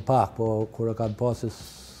 ka dhonë pak, po kur e kanë pasis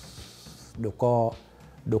nuk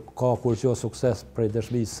ka kur që sukses prej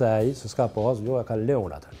dëshmi sej, se s'ka pas, jo e ka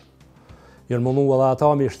leon atër. Jënë mundu edhe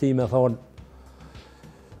ata mi shti me thonë,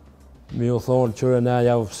 mi u thonë qërë ne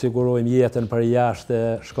ja sigurojmë jetën për jashtë,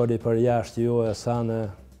 shkoni për jashtë jo e sanë.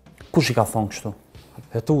 Kush i ka thonë kështu?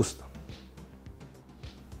 Hetust.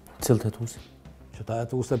 Cilët hetust? Që ta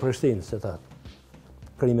hetust e Prishtinë, se ta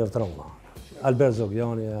krime të trona. Albert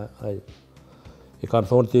Zogjani, i kanë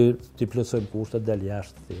thonë ti plësojmë kushtet del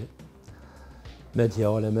jashtë ti. Me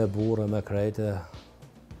djale, me burë, me krejtë.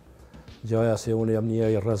 Gjaja si unë jam një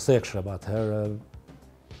i rëzekshëm atëherë.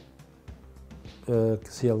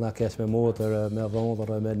 Sjell na keq me motër, me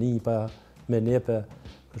dhondër, me nipa, me nepe.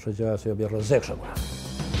 Kështë gjaja si jam i rëzekshëm.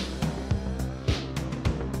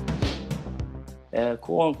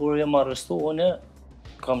 Kohën kur jam arrestu unë,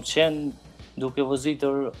 kam qenë duke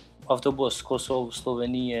vëzitur autobus Kosovë,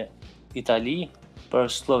 Slovenie, Itali. Për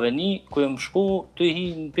Sloveni, ku jam shku, të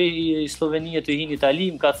hin në Slovenia, të hin në Itali,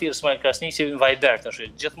 më ka thirrë Smajl Krasniqi në Viber, tash,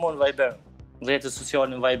 gjithmonë Viber, rrjetet sociale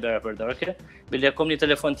në Viber për dorë. Bile kom një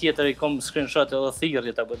telefon tjetër, i kom screenshot edhe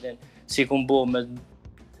thirrjet apo den, si kum bo me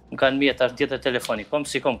më kanë mjet tash tjetër telefoni, kom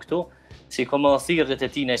si kom këtu, si kom edhe thirrjet e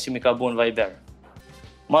tina që më ka bën Viber.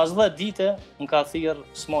 Mas 10 dite më ka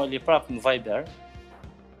thirrë Smajli prapë në Viber.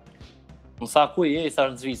 Më tha ku je, i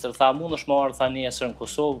thash në Zvicër, tha mund është më arë, tha nesër në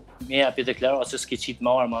Kosovë, me japi deklarat se s'ki qitë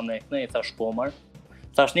më arë ma me këne, i thash po marë.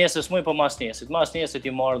 Thash nesër s'muj po mas nesër ti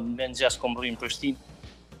marë me në gjesë kom rrinë Prishtinë,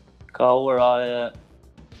 ka ora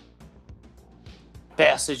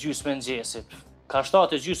 5:30 me në gjesit. Ka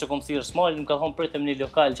 7:30 kom thirrë Smajlin, më ka thonë pritëm një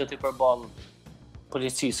lokal që ti përbalë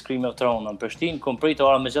policisë krime të trona në Prishtinë, kom pritë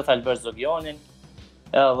ora me gjithë Albert Zogjanin,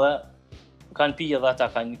 edhe kanë pije dhe ata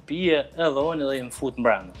kanë pije, edhe unë edhe i më fut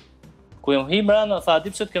mbrana. Ku jam hi mbrana, tha,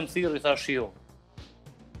 di pse të kem thirrë, i thash jo.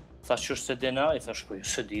 Thash qështë se dina, i thash po jo,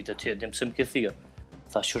 se di të tje, dim pse më ke thirrë.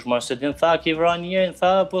 Thash qështë marrë se din, tha, ki vra njerën,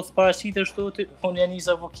 tha, po të paraqitë shtu, unë janë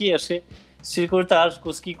isa po kjeshi, si kur tash,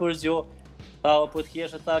 ku s'ki kur gjo, tha, po të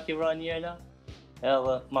kjeshi, tha, ki vra njerëna,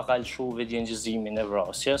 edhe ma ka lëshu vidjen Gëzimin e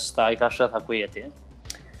Vrasjes, tha, i ka shetha ku jeti.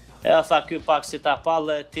 Edhe tha, ky pak si ta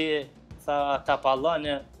pallë ti, tha, ta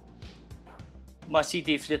pallane, ma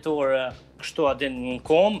qiti i fletore, kështu adin në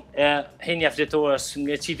kom, hinja fletorës,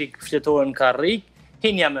 nga qiti fletore në karrik,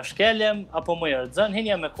 hinja me shkelem, apo më jërëdzën,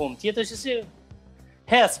 hinja me kom tjetër që si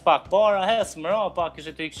hes pak para, hes mëra, pak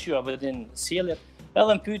ishte të i këqyra për din sjeljet,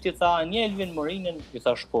 edhe më pyti, tha, një Elvin Morinën, i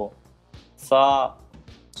thash po. Tha,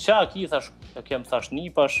 qa ki, thash, e kem thash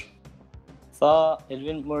nipash, tha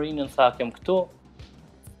Elvin Morinën, tha kem këtu,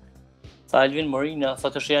 tha Elvin Morina, tha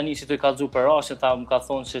të shë janisi të i kalzu për rashe, tha më ka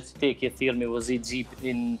thonë që ti ke thirë me vëzit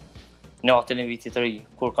gjipin natën e vitit të ri,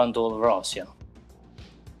 kur ka ndodhë vrasja.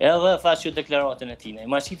 Edhe tha që deklaratën e tina.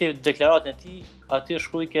 Ma qite deklaratën e ti, aty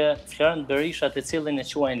shkrujke Florent Berisha të cilin e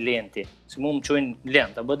quajnë lenti. Si mu më quajnë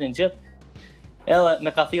lent, a bëdin gjithë, edhe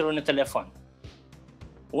me ka thirur në telefon.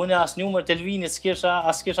 Une as numër të Elvinit s'kisha,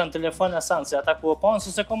 as kisha në telefon asan, se ata ku o panë,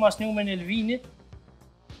 se kom as numër në Elvinit,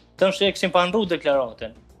 të nështë e këshim panru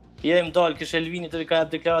deklaratën. Je më dalë, kështë Elvinit të ka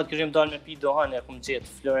jep deklaratë, kështë më dalë me pi dohane, e kom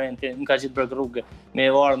gjithë Florenti, më ka gjithë brëk rrugë, me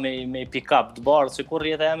varë, me pick-up të barë, se kur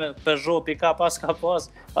jetë e me Peugeot pick-up as ka pas,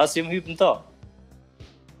 as i më hypë në ta.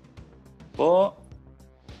 Po,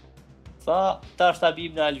 tha, ta është ta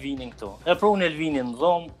bib në Elvinin këtu. E prunë Elvinin në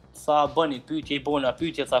dhomë, tha, bëni pytje, i bona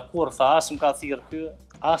pytje, tha, kur, tha, as më ka thirë kjo,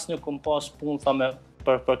 as në kom pas punë, tha,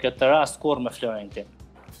 për këtë rast, kur me Florentin.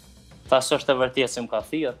 Tha, së është e vërtet se më ka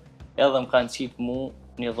thirë, edhe më kanë qitë mu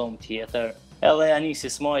një dhomë tjetër, edhe janë nisi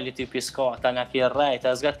smajlit i piska, ta nga kje rejt,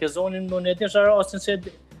 a zgatë ke zonin më në disha rastin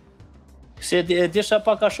se disha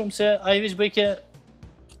paka shumë se a i vishë bëjke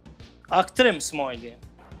aktrim smajli.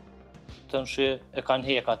 Të nëshë e kanë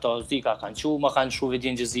heka ta zdika, kanë qu, ma kanë shu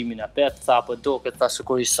vidjen Gëzimin e petë, tha për do këtë, tha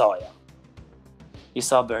sëkur Isaja.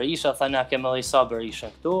 Isak Berisha, tha nga kemë edhe Isak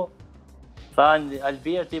Berisha këtu, tha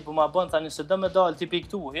Alberti, po ma bënë, tha nëse do me dalë tipi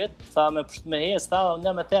këtu hit, tha me hes, tha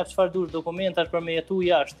ne me tepë qëfar dush dokumentash për me jetu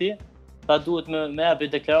jashti, tha duhet me epi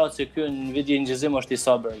deklaratë se kjo në vidjen Gëzim është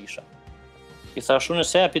Isak Berisha. I tha shu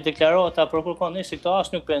nëse epi deklarata, për kur kanë nisi këta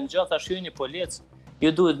asë nuk për në gjatë, tha shu një policë, ju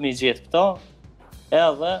duhet me gjithë këta,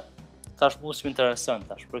 edhe tash musë më interesant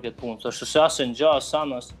tash për këtë punë, të shësë asë në gjatë,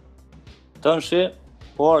 sanës, të nëshë,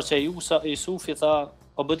 por që Jusufi tha,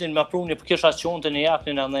 o bëdin me pruni, për kisha qonë të një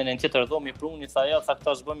jaknin e në tjetër dhomë i pruni, tha ja, tha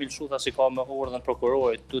këta s'bë milëshu, tha si ka me urdhën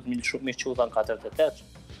prokurorit, duhet milëshu tha në 48.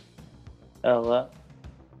 Edhe,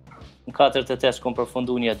 në 48 kom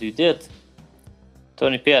përfundu një 2 ditë, të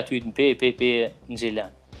një pe aty në pe në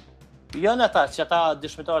Gjilen. Janë ata që ata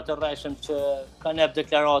dëshmitarë të rrejshëm që kanë ep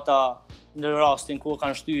deklarata në rastin ku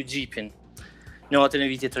kanë shtyjë gjipin në atën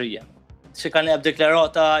e vitit të rije. Që kanë ep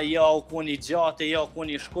deklarata, ja u ku një gjate, ja u ku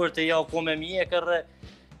një shkurte, ja u ku me mjekër,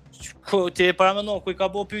 të e paramendon, ku i ka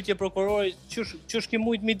bo pyetje prokurori, qësh ki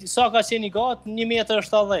mujt, sa ka qeni gatë,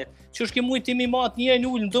 1,70 m, qësh ki mujt ti mi matë një e në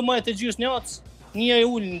ullë, në 2 majt e gjys një atës, një e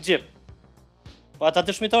ullë në gjip. Pa ata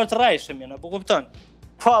dëshmitarë të rajshëm jena, po kupton.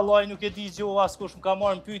 Pa, loj nuk e di gjo, as kush më ka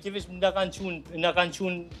marrë në pyetje, vish në kanë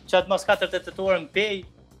qunë që atë mas 48 orë në pej,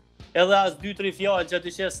 edhe as 2-3 fjallë që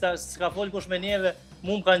aty që s'ka folë kush me neve,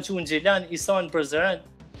 mu më kanë qunë Gjilan, Isan për zëren,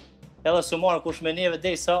 edhe s'u marrë kush me neve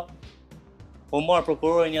dhe sa, u marrë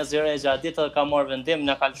prokurorin një ziregja, ditë edhe ka marrë vendim,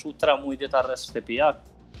 në kalëshu 3 mujt ditë arrest shtepijak,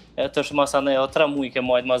 e të është mas anej, o 3 mujt ke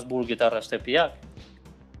majtë mas burgit arrest shtepijak,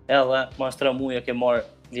 edhe mas 3 mujt ke marrë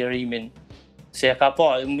lirimin, se e ka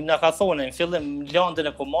pa, në ka thonë, në fillim landën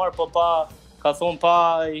e ku marrë, po pa, ka thonë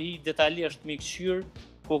pa i detalisht mi këshyrë,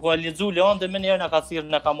 ku ka lidzu landën, me njerë në ka thirë,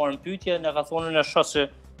 në ka marrë në pytje, në ka thonë në shosë që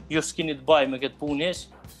ju s'kini të baj me këtë punish,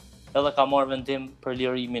 edhe ka marrë vendim për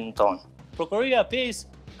lirimin në tonë. Prokuroria Pejës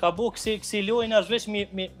ka bo kësi lojnë është veç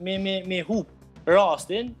me hup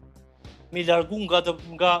rastin, me largu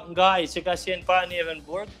nga ai që ka qenë para neve në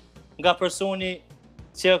burg, nga personi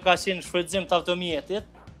që ka qenë shfrytëzim të automjetit,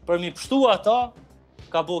 për mi pështu ata,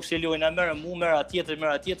 ka bo kësi lojnë, a merë mu, merë atjetër,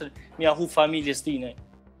 me a hup familjes tine.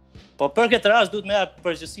 Po për këtë rast duhet me e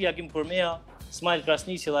përgjësia Kim Kurmeja, Smajl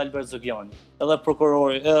Krasnisi dhe Albert Zogjani, edhe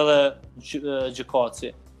prokurori, edhe gjykaci,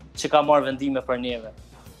 që ka marrë vendime për neve.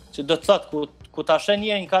 Që do të thotë, ku ta shen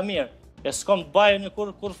njerën ka mirë, e s'kom të bajë në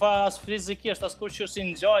kur fa as fizikisht, as kur që si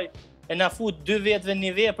në gjaj, e na fut 2 vetëve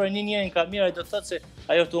një vej për një njerën ka mirë, e do të thotë se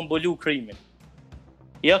ajo të mbolu krimin.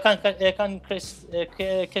 Jo e kanë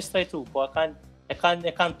kestrajtu, po e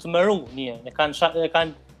kanë të mëru njerën, e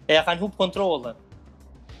kanë hup kontrolën.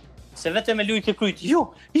 Se vetëm e luj ke kryt, ju,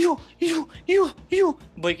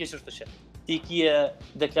 bëj kishë është të qenë. Ti kje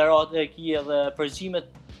deklaratë, kje dhe përgjimet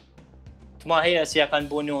të ma herë si ja kanë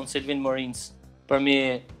bo njënë Elvin Morinës për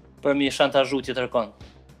mi shantazhu tjetër kënd.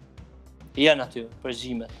 Janë aty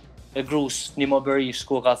përgjimet. E grus Nimon Berish,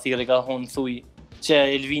 ku ka thirë, ka thonë thuj, që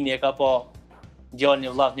Elvini e ka pa djallë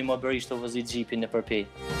një vllaf Nimon Berish të vëzit gjipin në përpej.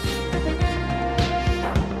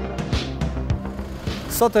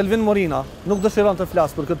 Sot Elvin Morina nuk dëshiron të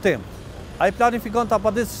flasë për këtë temë. A i planifikon të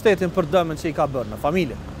apadis shtetin për dëmën që i ka bërë në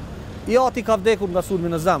familje. I ati ka vdekur nga sulmi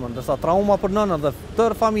në zemën, dërsa trauma për nënën dhe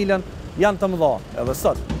tërë familjen janë të mëdha edhe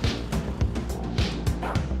sot.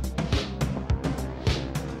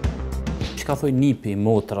 Që ka thoj nipi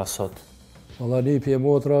motra sot? Valla nipi e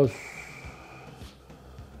motra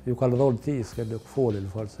ju ka lëdhonë ti, s'ke nuk folin,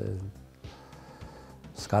 fërë se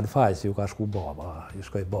s'kan faj se ju ka shku baba, ju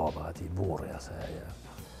shkoj baba ati, burja se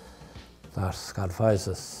thash s'kan faj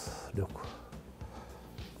se nuk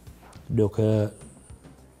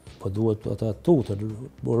po duhet ata tutën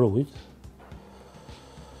burujt,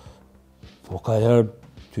 po ka herë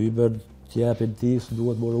ty me t'jepin ti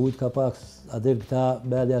s'duhet burujt ka pak, adin këta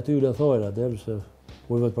meni aty në thojnë, adin se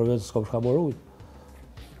ujve të përveç s'kom shka burujt.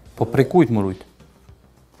 Po prej kujt burujt?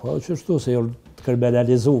 Po qështu se jo të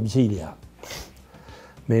kriminalizu mëqinja.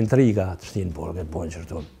 Me intriga të shtinë burgë, të bojnë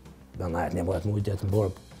qështu. Me najtë një bëhet mujtë jetë në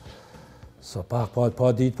burgë. So pak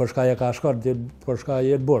pa ditë për shka je ka shkën, për shka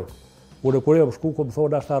je në burgë. Unë kur e më shku, ku më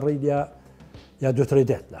thonë ashta rrinja 2-3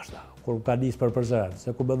 ditë, ashta, kur më ka njësë për përzërën. Se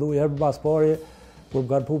ku më dhu herë më mas pari, kur më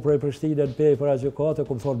kanë pu prej Prishtinë në pej për Avokat,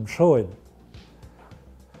 ku më thonë më shojnë.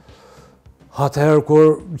 Atëherë kur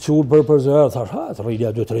më qunë për përzërën, thash, të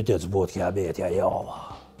rrinja 2-3 ditë, zbot kja betja, java.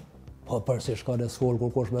 Po përsi shka në sfolë,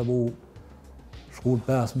 kur kosh me mu, shkun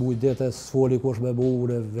 5 mujt dite, sfoli kush me mu,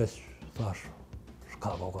 unë veç, thash,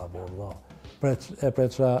 shka ka borë, da.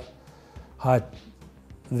 Pret qa, hajtë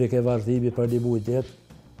vike vazhdimi për 1 mujt dit,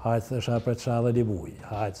 hajtë thësha pret qa dhe 1 mujt,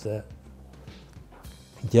 hajtë se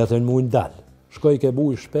tjetërin mujt ndalë. Shkoj ke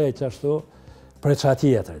mujt shpejt qashtu, pret qa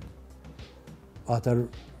tjetërin. Atër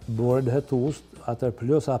borën hetust, atër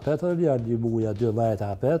plus apetër janë 1 mujt, 12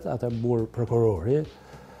 apet, atër borë prokurori,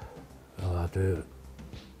 aty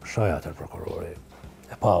shaj atër prokurori,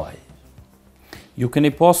 e pavaj. Ju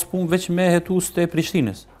keni pas punë veç me hetus të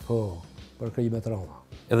Prishtinës? Po, për krime të roma.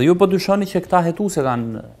 Edhe ju po dyshoni që këta hetuse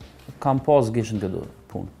kanë pas gishën këtë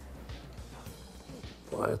punë?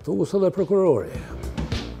 Po, hetusë dhe prokurori.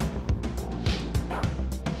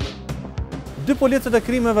 2 policët e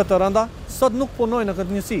krimeve të rënda sot nuk punojnë në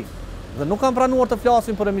këtë njësi dhe nuk kanë pranuar të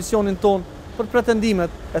flasin për emisionin ton për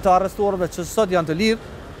pretendimet e të arrestuarve që sot janë të lirë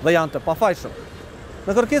dhe janë të pafajshëm.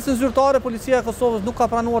 Në kërkesën zyrtare, policia e Kosovës nuk ka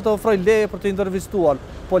pranuar të ofrojë leje për të intervistuar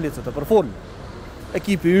policët e përfundur.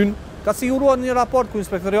 Ekipi ynë ka siguruar një raport ku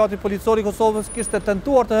Inspektoriati Policor i Kosovës kishte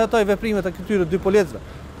tentuar të hetojë veprimet e këtyre 2 policëve.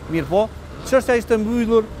 Mirëpo, çështja ishte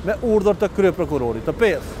mbyllur me urdhër të kryeprokurorit të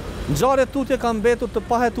Pejës. Ngjarjet tutje kanë mbetur të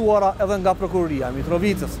pahetuara edhe nga prokuroria e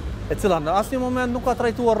Mitrovicës, e cila në asnjë moment nuk ka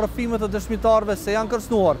trajtuar rrëfimet e dëshmitarëve se janë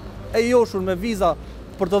kërcënuar e joshur me viza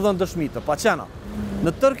për të dhënë dëshmi të paqena. Në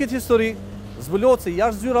tërë këtë histori, zbulohet se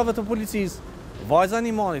jashtë zyrave të policisë, Vajza e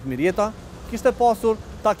Nimonit Mirjeta kishte pasur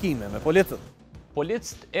takime me policët.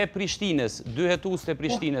 Policët e Prishtinës, 2 hetus të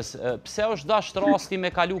Prishtinës, pse është dash rasti me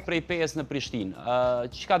kalu prej Pejës në Prishtinë?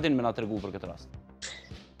 Çka din me na tregu për këtë rast?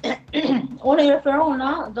 Unë i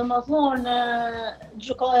referona, do më thonë,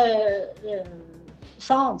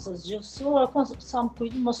 seancës gjyqësore, sa më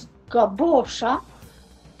kujtë mos ka bofsha,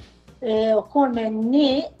 o konë me një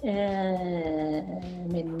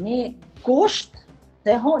kusht,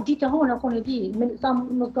 dhe ditë e honë o konë e di,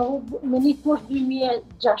 me një kusht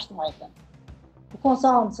 2016. O konë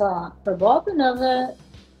seanca për babën edhe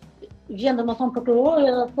vjen dhe më thonë prokurori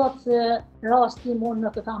edhe thotë se rasti mund në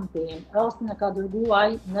këtë ampen, rastin e ka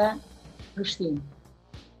dërguaj në Prishtinë,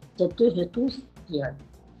 të 2 hetus tjerë.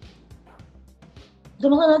 Dhe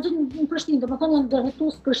më thonë edhe në Prishtinë, dhe më thonë janë 2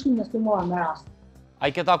 hetus Prishtinës të morë në rast. A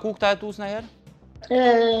i këta ku këta hetus në herë?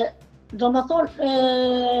 Do më thonë,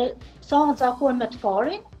 seanca akojnë me të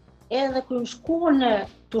parin, edhe kërë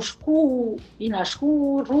jina shku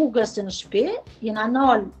rrugës në shpe, jina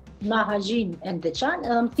nalë me haqin e ndeqan,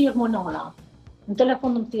 edhe më thirë më nona. Në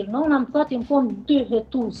telefon më thirë nona, më thotë im konë 2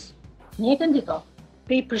 hetus, njëtën dito,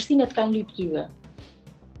 pe i Prishtinet kanë lypë tyve.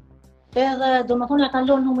 Edhe do më thonë ja kanë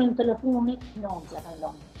lonë numrin në telefonit, nëmë ja kanë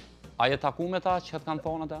lonë. A je taku me ta që të kanë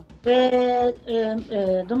thonë ata?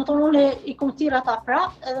 Do më thonë unë i kom thirë ata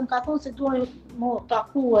prapë, edhe më ka thonë se duhet më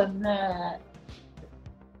takue në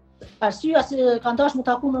arsyeja se kanë dash më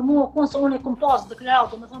taku me mua, konë se unë i kom pas deklarat,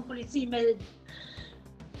 do më thonë polici me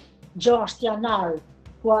 6 janar,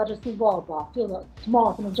 ku arrestu baba, të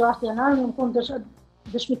matë në 6 janar, në më konë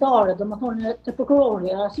dëshmitare, do më thonë të prokurori,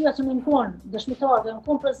 arsyeja se në më konë dëshmitare dhe më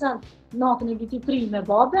konë prezent natën e vitit 3 me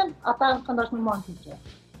baben, ata kanë dash me marrë të që.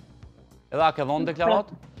 Edhe a ke dhonë deklarat?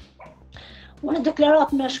 Unë deklarat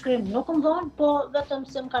me shkrim nuk më dhonë, po vetëm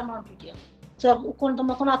se më kanë marrë pyetje. Se unë do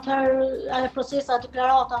më thonë atëherë ajo procesa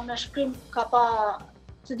deklarata me shkrim ka pa,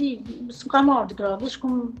 se di, s'm kanë marrë deklarat, veç ku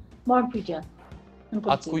marrë pyetje.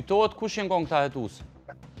 A të kujtohet kush jenë konë këta hetus?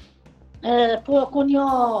 Po konë jo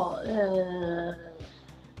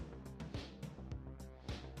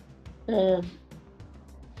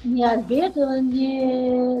një Albert dhe një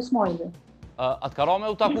Smajli. A të ka ra me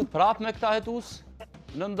u taku prap me këta hetus?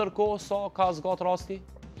 Në ndërkohë sa ka zgat rasti?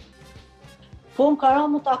 Po më ka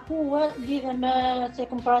rënë më takue lidhe me se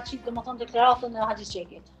kom paraqit domethënë deklaratën e Haxhi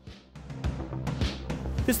Çekit.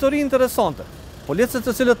 Histori interesante. Policët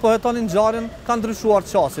të cilët po hetonin ngjarjen kanë ndryshuar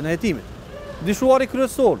qasin e hetimit. Dyshuari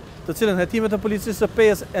kryesor, të cilën hetimet e policisë së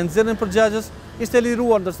Pejës e nxjerrin përgjegjës, ishte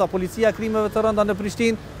liruar ndërsa policia e krimeve të rënda në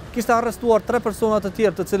Prishtinë kishte arrestuar 3 persona të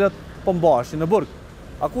tjerë të cilët po mbaheshin në burg.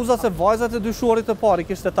 Akuza se vajzat e dyshuarit të pari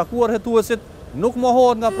kishte takuar hetuesit nuk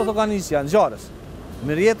mohohet nga protagonistja e ngjarjes.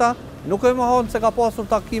 Mirjeta nuk e mohon se ka pasur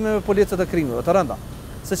takime me policët e krimeve të rënda.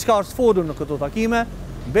 Se çka është folur në këto takime,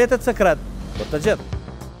 mbetet sekret për të gjithë.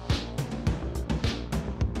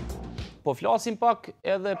 Po flasim pak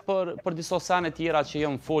edhe për disa sene tjera që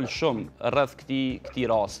janë folë shumë rreth këtij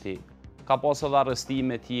rasti. Ka pas edhe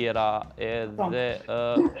arrestime tjera edhe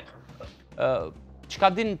çka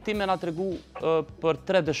din ti me na tregu për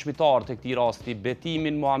 3 dëshmitar të këtij rasti,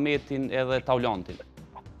 Betimin, Muhametin edhe Taulantin.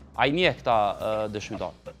 A i njeh këta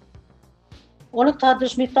dëshmitar? Unë këta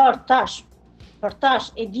dëshmitar për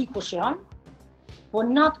tash e di kush janë, po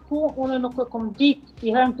në atë kohë unë nuk e kom ditë,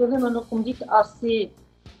 i herën të dhimë nuk kom ditë as si,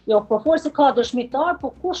 jo, po forë se ka dëshmitar,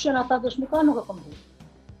 po kush janë ata dëshmitar nuk e kom ditë.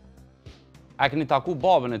 A keni taku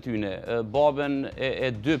babën e tyne, babën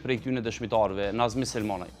e 2 prej këtyne dëshmitarve, Nazmi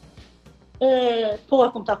Selmanaj? Po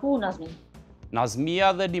e kom taku Nazmin.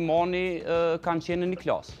 Nazmia dhe Nimoni kanë qenë në një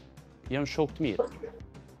klasë, janë shok të mirë.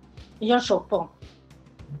 Janë shok, po.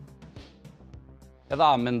 Edhe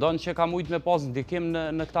mendon që ka mujt me pas ndikim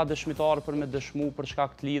në këta dëshmitarë për me dëshmu për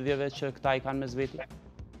shkak të lidhjeve që këta i kanë mes veti?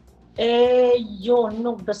 Jo,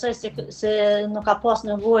 nuk besoj se nuk ka pas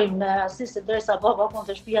nevojë me Aziz se derisa baba kon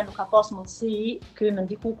të shtëpia nuk ka pas mundësi ky me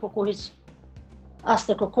ndiku kërkohiç. As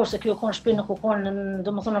të kërkosh se ky kon shtëpi nuk kon,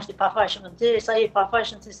 domethënë është i pafajshëm, derisa ai i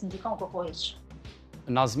pafajshëm se s'ndikon kërkohiç.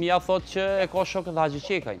 Nazmia thotë që e ka shok edhe Haxhi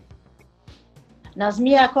Çekaj.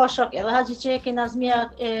 Nazmia ka shok edhe Haxhi Çekaj, Nazmia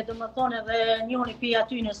domethënë edhe njëri pi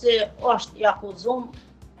aty nëse është i akuzum,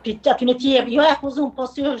 pi aty në tjerë, jo i akuzum, po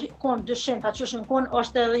si është kon dyshim, ta çështën kon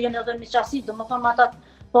është edhe janë edhe miqësi, domethënë ata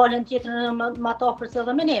palën tjetër më ata ofër se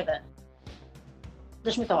edhe me neve.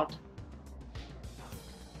 Dëshmitarët.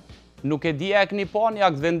 Nuk e di e keni pa një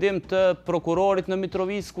akt vendim të prokurorit në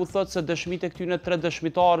Mitrovic ku thotë se dëshmitë e këtyne 3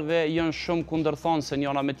 dëshmitarëve janë shumë kundërthonëse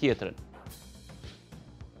njëra me tjetrën.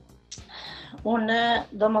 Unë,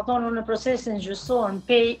 domethënë në procesin gjyqësor në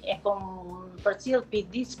Pej e kom përcjell për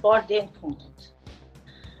ditës parë deri në fundit.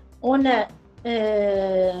 Unë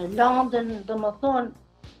landën, domethënë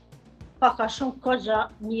pak a shumë kogja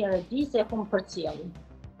mirë e di se e kom përcjellur.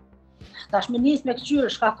 Tash me nis me këqyr,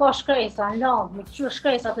 shka ka shkresa në landë, me këqyr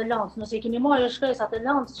shkresat e landës, nëse i keni marrë shkresat e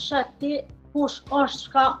landës, shet ti kush është,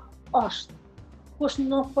 shka është, kush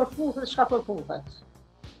nuk përputhet, shka përputhet.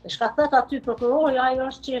 E shka thët aty prokurori, ajo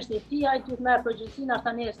është çështja e tij, ai duhet merr përgjegjësinë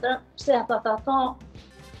ata nesër, pse ata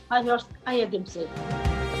ajo e di pse.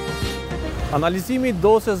 Analizimi i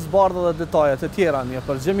dosjes zbardhë dhe detaje të tjera një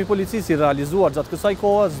përgjigje i policisë i realizuar gjatë kësaj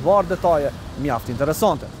kohe zbardh detaje mjaft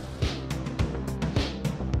interesante.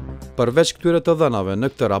 Përveç këtyre të dhënave, në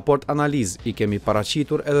këtë raport analiz i kemi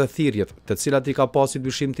paraqitur edhe thirrjet të cilat i ka pasi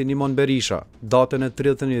dyshim të Nimon Berisha, datën e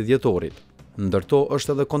 31 dhjetorit. Ndërto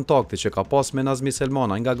është edhe kontakti që ka pas me Nazmi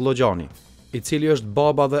Selmana nga Glogani, i cili është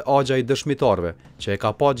baba dhe agja i dëshmitarve që e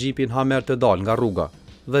ka pa gjipin Hamer të dal nga rruga,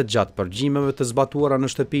 dhe gjatë përgjimeve të zbatuara në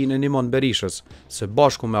shtëpinë e Nimon Berishës, se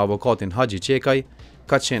bashku me avokatin Haxhi Çekaj,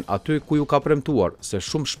 ka qenë aty ku ju ka premtuar se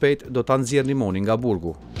shumë shpejt do ta nxjerrë Nimonin nga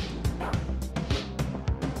burgu.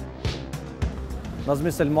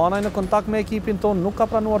 Nazmi Selmanaj në kontakt me ekipin ton nuk ka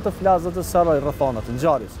pranuar të flasë dhe të sqaroj rrethonat e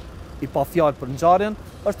ngjarjes. I pa fjalë për ngjarjen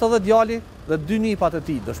është edhe djali dhe 2 nipat e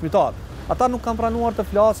tij dëshmitar. Ata nuk kanë pranuar të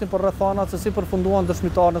flasin për rrethonat se si përfunduan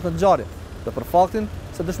dëshmitarët në këtë ngjarje, dhe për faktin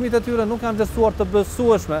se dëshmitë e tyre nuk janë vlerësuar të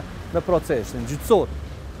besueshme në procesin gjyqësor.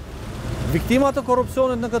 Viktimat të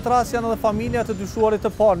korrupsionit në këtë rast janë edhe familja të dyshuarit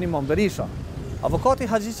të parë Nimon Berisha. Avokati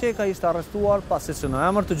Haxhi Çekaj ishte arrestuar pasi që në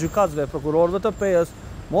emër të gjykatësve e prokurorëve të Pejës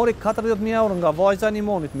mori 40.000 euro nga vajza e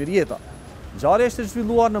Nimonit Mirjeta. Ngjarja ishte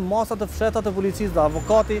zhvilluar në masa të fshehta të policisë dhe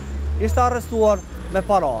avokati ishte arrestuar me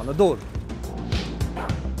para në dorë.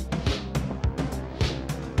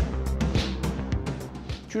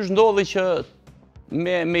 Qysh ndodhi që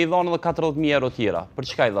me i dhonë edhe 40.000 euro tjera? Për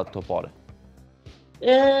çka i dha këto pare?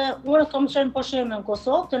 Unë kam qenë pushime në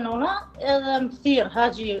Kosovë të nona, edhe më thirr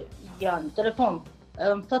Haxhi janë telefon.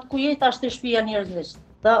 Më thot ku je tash te shtëpia njerëzisht.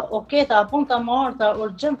 Ta okay, ta apun ta marr, ta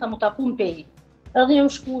urgjent ta më taku në Pejë. Edhe jam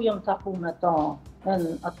shku jam taku me ta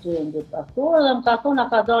aty në diktaturë dhe më ka thonë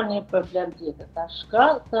ka dalë një problem tjetër. Tash ka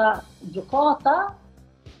ta gjykata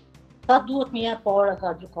ta duhet më jep parë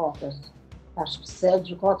ka gjykatës. Tash pse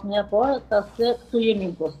gjykatë më jep parë, ta se këtu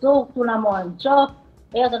jemi në Kosovë, këtu na marrin çaf,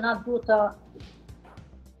 edhe na duhet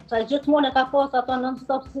Sa gjithmonë e ka pas ato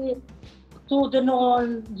non-stop si këtu dënohen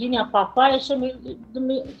gjinja pafajshëm,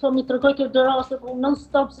 mi tregoj këtë raste,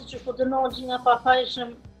 non-stop si që po dënohen gjinja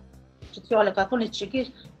pafajshëm, që të fjale ka thonë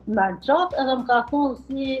çikisht, më gjatë edhe më ka thonë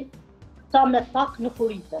si ta me pak në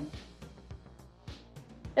kuritën.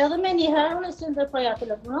 Edhe me një herë unë si ndërpreja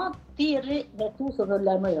telefonat, tiri vetusë dhe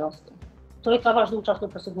lajmëri rastin. To i ka vazhdu që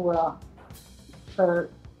ashtu procedura për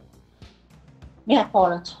një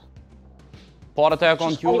paret. Paret e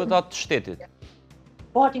kanë t'juve të atë shtetit?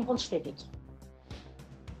 Partin kënë shtetit.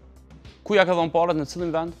 Ku ja ka dhënë paret, në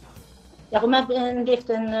cilin vend? Ja ku me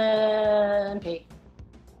ndeftën në Pejë.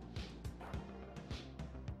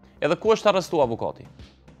 Edhe ku është arrestu avokati?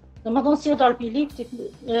 Dhe më thonë si e dalë për lifti,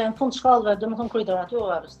 në fund shkallëve, dhe më thonë krydër aty o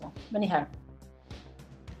arrestu, me njëherë.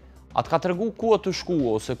 A të ka tërgu ku e të shku,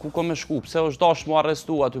 ose ku ka me shku, pse është dash mu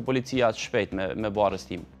arrestu aty policia të shpejt me bo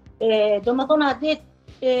arrestim? Dhe më thonë a dit,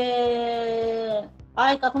 a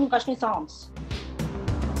i ka thonë ka shknjë seancë.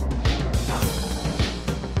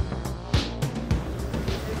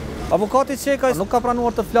 Avokati Qekaj nuk ka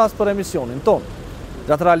pranuar të flasë për emisionin tonë.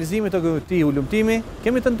 Gjatë realizimit të këtij hulumtimi,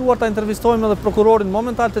 kemi tentuar të intervistojmë edhe prokurorin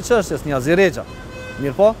momental të çështjes një Aziz Berisha.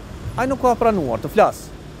 Mirë po, ai nuk ka pranuar të flasë.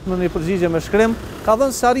 Në një përgjigje me shkrim, ka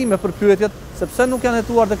dhënë sqarime për pyetjet sepse nuk janë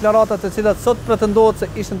hetuar deklaratat e cilat sot pretendohet se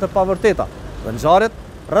ishin të pavërteta dhe ngjarjet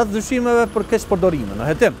rreth dyshimeve për keqpërdorime në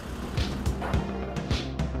hetim.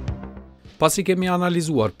 Pasi kemi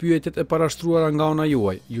analizuar pyetjet e parashtruara nga ana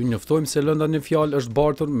juaj, ju njoftojmë se lënda në fjalë është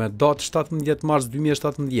bartur me datë 17 mars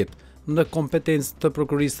 2017 në kompetencë të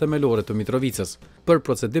prokurisë themelore të Mitrovicës për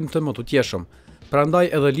procedim të motutjeshëm. Prandaj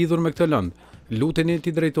edhe lidhur me këtë lëndë, luteni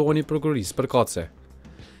t'i drejtoheni prokurisë përkatëse.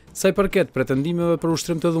 Sa i përket pretendimeve për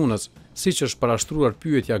ushtrim të dhunës, siç është parashtruar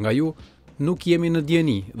pyetja nga ju, nuk jemi në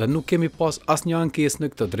dieni dhe nuk kemi pas asnjë ankesë në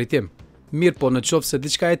këtë drejtim. Mirë po në qoftë se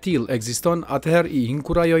diçka e tillë ekziston, atëherë i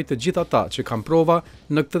inkurajoj të gjithë ata që kanë prova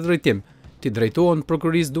në këtë drejtim, t'i drejtohen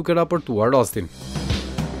prokurisë duke raportuar rastin.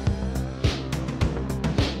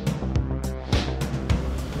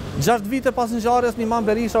 Gjashtë vite pas ngjarjes, Nimon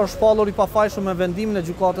Berisha është shpallur i pafajshëm me vendimin e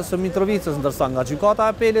gjykatës së Mitrovicës, ndërsa nga gjykata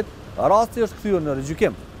e apelit, rasti është kthyer në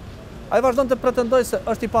rigjykim. Ai vazhdon të pretendojë se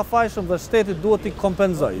është i pafajshëm dhe shteti duhet t'i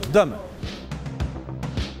kompenzojë dëme.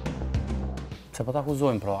 Se po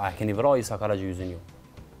t'akuzojmë, pra, a keni vrarë Isak Karagjyzin ju?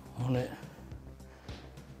 Unë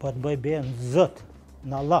po të bëj be në Zot,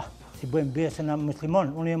 në Allah, si bëjmë be se në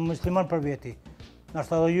musliman, unë jam musliman për veti.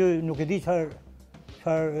 Nashta dhe ju nuk e di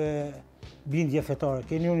çfarë bindje fetare,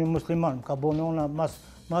 keni unë musliman, ka bënë unë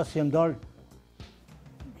mas jem dalë,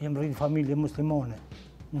 jem rritë familje muslimane.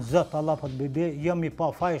 Në Zot, Allah po të bëj be, jam i pa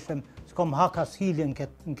fajshëm, s'kam haka s'hilje në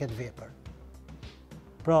këtë vepër.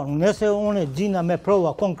 Pra, nëse unë gjina me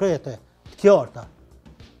prova konkrete, qarta,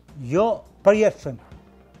 jo përjetshëm,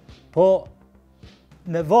 po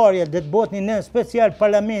me varje dhe të bot një nën special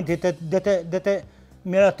parlamentit dhe të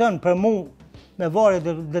miratën për mu me varje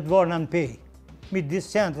dhe të varë në Pejë, mi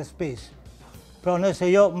disë të spes. Pra nëse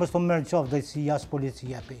jo, mështë të mërë në qafë drejtësi jasë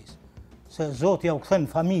policia Pejës, se Zotë ja u këthën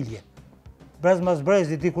familje. Brez mas brez,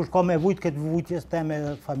 di kush ka me vujtë këtë vujtjes teme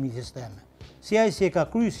dhe familjes teme. Si a i si e ka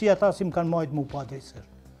kry, si ata si më kanë majtë mu pa drejtësër.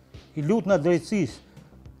 I lutë në drejtësisë,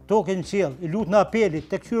 toke në qelë, i lutë në apelit,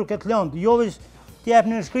 të këshyrë këtë landë, jo veç t'jep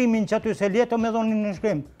në nëshkrimin që aty se leto me dhonë në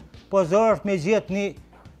nëshkrim, po zërë është me gjithë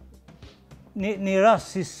një rast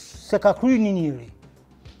si se ka kry një njëri.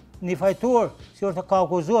 Një fajtor, si është ka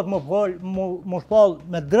akuzuar më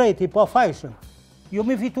shpallë me drejt i pa fajshëm. Jo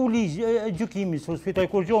me fitu ligjë gjykimi, se së fitoj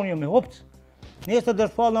kur gjonë jo me hopës. Nesë të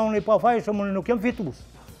dërshpallë unë i pa fajshëm, unë nuk jem fitus.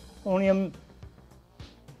 Unë jem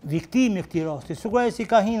viktimi këti rasti. Sukur e si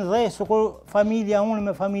ka hinë dhe, sukur familja unë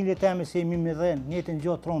me familje teme se jemi me dhenë, njëtën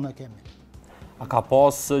gjotë trona kemi. A ka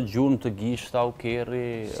pas gjurmë të gishta u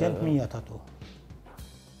keri? Sen të mijat ato.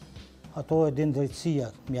 Ato e din drejtësia,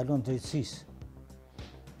 mjallon drejtësisë.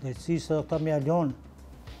 Drejtësisë edhe këta mjallon.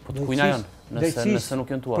 Po të kujna janë, nëse nuk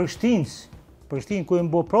janë tuar? Prishtinë ku e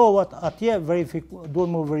mbo provat, atje duhet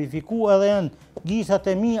më verifiku edhe janë gjistat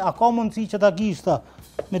e mi, a ka mundësi që ta gjista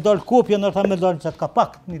me dalë kopja nërta me dalë që të ka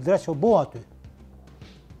pak një dreq që bo aty.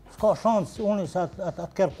 S'ka shansë, unë se atë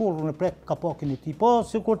kërkur unë prek ka pakin e ti, po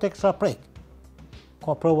si kur të kësha prek.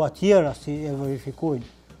 Ka prova tjera si e verifikojnë,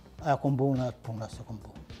 a kom bo në atë puna se kom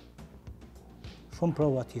bo. Shumë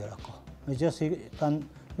prova tjera ka. Me gjithë si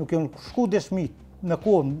nuk janë shku dëshmit me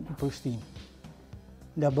kohë në Prishtinë,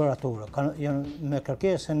 laboratore. Janë me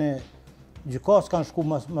kërkesën e gjykatës kanë shku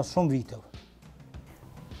mas shumë viteve.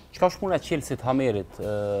 Qka është puna qelësit Hamerit?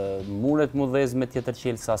 Mundet mu dhez me tjetër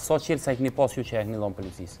qelësa? Sa qelësa e këni pas ju që e këni dhonë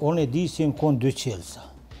policisë? Unë e di si më konë 2 qelësa.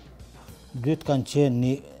 2 kanë qenë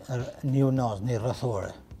një unazë, një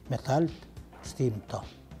rëthore, me thalët, shtim ta.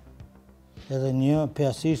 Edhe një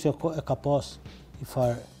pjesi që e ka pas i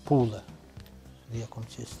farë pulle. Dhe kom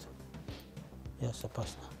qistë. Ja, se pas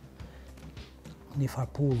na. Një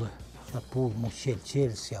farë pulle, që atë pulle mu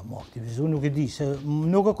qelë si a mo aktivizu, nuk e di, se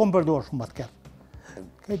nuk e kom përdor shumë atë kërë.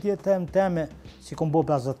 Këtë jetë teme, si kom bo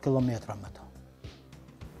 50 kilometra me ta.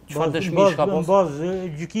 Çfarë dëshmi shka pos? Në bazë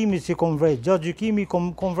gjykimi si kom vrejt, gjatë gjykimi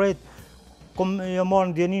kom vrejt, kom e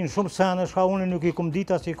marë në djenin shumë sene, shka unë nuk i kom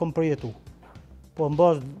dita si i kom përjetu. Po në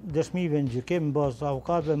bazë dëshmive në gjykim, në bazë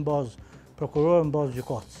avokatve, në bazë prokurorë, në bazë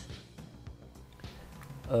gjykatës.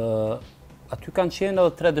 Aty kanë qenë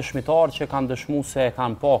edhe 3 dëshmitarë që kanë dëshmu se e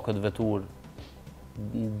kanë pa këtë vetur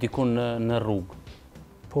dikun në rrugë.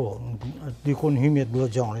 Po, dikun hymjet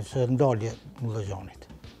Blëgjanit, se ndalje Blëgjanit.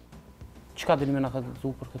 Çka dini me na ka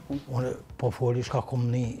dhu për këtë punë? Unë po foli shka kom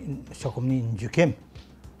një në gjykim.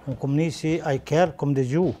 Unë kom një si ajker, kom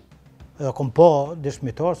dëgju. Edhe kom pa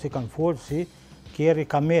dëshmitar si kanë folë si kjeri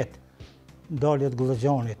kamet ndaljet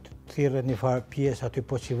Blëgjanit. Thirret një farë pjesë aty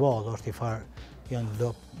po qivalë, është i farë janë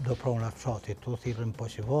do prona fshatit, tu thirrën po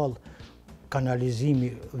qivalë, kanalizimi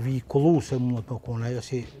vehikulluse mund të kone, ajo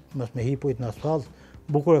si mos me hipujt në asfalt,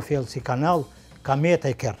 bukur e fjellë si kanal, kamet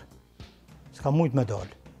e kërë. S'ka mujt me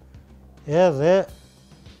dalë. Edhe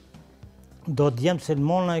do djemë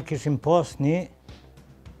Selmona i kishim pas një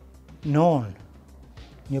non,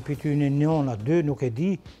 një pity një nona, 2 nuk e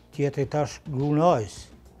di, tjetëri tash grunajs.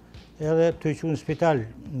 Edhe të që në spital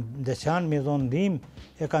në Deçan, me dhonë ndim,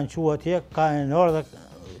 e kanë që atje, ka e nërë dhe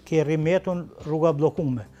keri metun rruga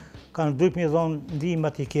blokume. Kanë dryp me dhonë ndim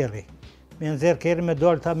ati keri. Me nëzirë keri me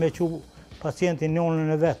dalë ta me që pacientin njonën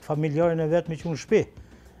e vetë, familjarin e vetë me që në shpi.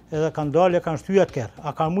 Edhe kanë dalë e kanë shtyjat kërë.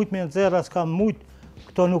 A kanë mujtë me nëzirë, as kanë mujtë,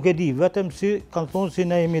 këto nuk e di. Vetëm si kanë thonë si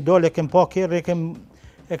ne jemi dalë, e kem pa keri,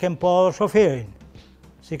 e kem pa shoferin.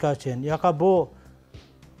 Si ka qenë. Ja ka bo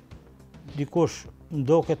dikush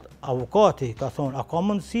ndoket avokati, ka thonë, a ka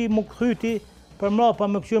mundësi mu këthyti për mrapa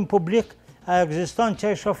me këqyën publik, a egziston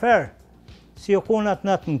qaj shofer, si o konat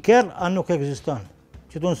natë në kërë, a nuk egziston,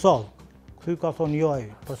 që të në salë. Këthy ka thonë, joj,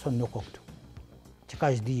 person nuk o këtu, që ka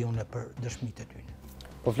ishdi une për dëshmit e tyne.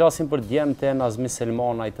 Po flasim për djemë të Aziz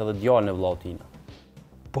Selmanajt edhe djallën e vllatina.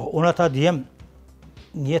 Po, unë ata djemë,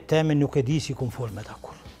 një teme nuk e di si kom folë me ta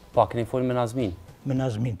kur. Pa, këni folë me Nazmin? Me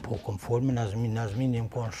Nazmin, po, kom folë me Nazmin. Nazmin jem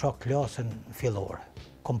konë shok klasën fillore.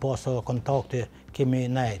 Kom pas edhe kontakte, kemi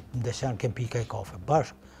nejtë, në Deçan kem pika i kafe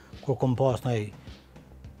bashkë, kur kom pas nej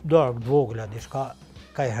darkë, dvogla, dishka,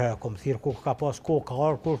 ka i herë kom thirë, kur ka pas ko, ka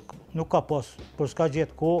arë, kur nuk ka pas, kur s'ka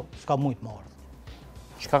gjithë ko, s'ka mujtë më ardhë.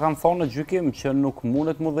 Qka kanë thonë në gjykim që nuk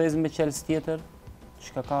mundet më dhezë me qelës tjetër?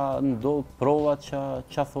 Qka ka ndodhë provat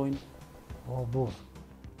që thojnë? O, burë.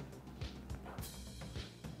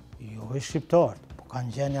 Jo, i shqiptarët.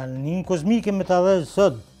 Kanë gjenë anin kozmike me të dhezë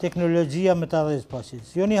sot, teknologjia me të dhezë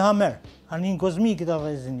pasit. Jo një hamer, anin kozmike të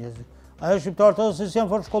dhezë njëzë. Ajo shqiptarë të dhe se si janë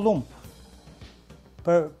fort shkollum.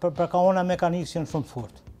 Për ka ona mekanikë si janë shumë të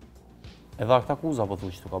fort. Edhe aktakuza po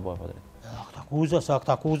thuj që të ka bëhe për drejt? Edhe aktakuza, se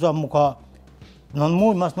aktakuza mu ka 9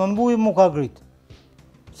 muj, mas 9 muj mu ka gritë.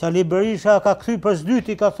 Sali Berisha ka këthy për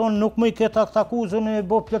zdyti, ka thonë nuk më i këtë aktakuzën e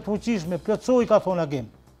bo plët fuqishme, plëtsoj ka thonë agim.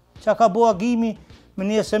 Qa ka bo agimi me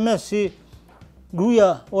një SMS si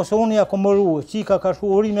gruja ose unë ja komëruë, qika ka shu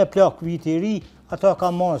uri me plak viti i ri, ato ka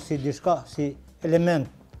marë si dishka, si element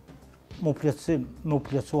mu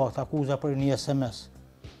plëcu aktakuza për një SMS.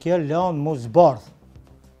 Kjo lanë mu zbardhë.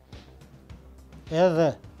 Edhe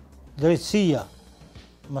drejtësia,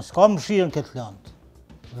 më s'ka mëshirën këtë landë,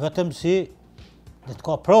 vetëm si dhe të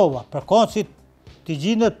ka prova, për kanë si t'i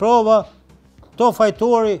gjindet prova, këto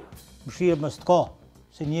fajtori mëshirë më s'ka,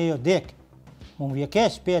 se një jo dekë. Më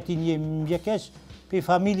vjekesh, pe ati një më vjekesh, pe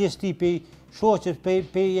familjes ti, pe shoqet,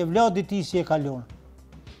 pe e vladit ti si e kalon.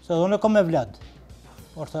 Se dhe unë e kom e vlad,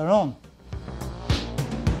 është të ronë.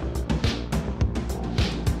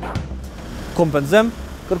 Kompenzim,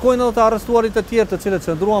 kërkojnë edhe të arrestuarit e tjerë të cilët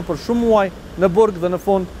qëndruan për shumë muaj në burg dhe në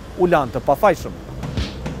fund u lanë të pafajshëm.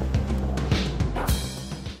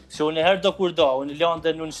 Se unë herë do kur do, unë lanë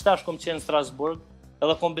dhe në shtash kom qenë në Strasburg,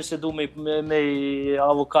 edhe kom bisedu me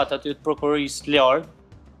avokat aty të prokurorisë të lartë,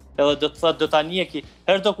 edhe do të thëtë do ta njeki,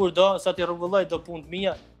 herë do kur do, sa t'i rrugëlloj do punë të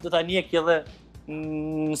mija, do ta njeki edhe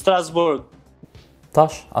në Strasburg.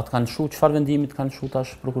 Tash, atë kanë shu, qëfar vendimit kanë shu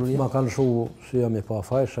tash prokuroria? Ma kanë shu si jam i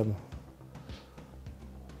pafajshëm.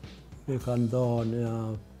 Mi kanë da një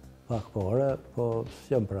pak pare, po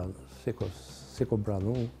s'jam pranë, si kom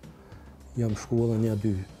pranu, jam shku edhe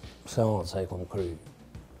 1-2 seansa i kom kry.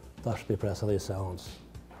 Tash për presë edhe i seansë,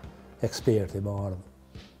 eksperti më ardhë.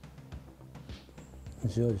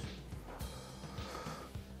 Në gjëgjë.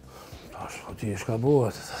 Tash, po ti shka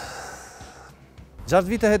buhet. 6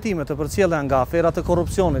 vite hetime të përcjellja nga aferat e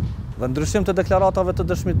korrupsionit dhe ndryshim të deklaratave të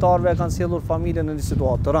dëshmitarëve e kanë sjellur familjen në një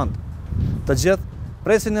situatë të rëndë. Të gjithë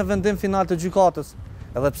presin në vendim final të gjykatës,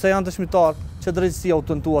 edhe pse janë dëshmitar që drejtësia u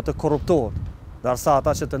tentua të korruptohet, ndërsa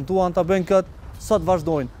ata që tentuan ta bëjnë këtë, sot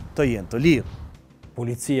vazhdojnë të jenë të lirë.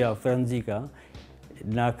 Policia forenzika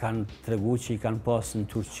na kanë tregu që i kanë pasë në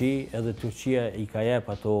Turqi, edhe Turqia i ka jep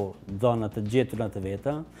ato dhëna të gjetuna të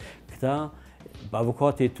veta. Këta,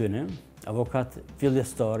 avokati i tyne, avokat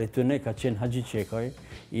fillestari i tyne ka qenë Haxhi Qekaj,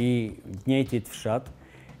 i njëjtit fshat,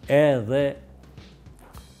 edhe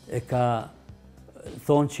e ka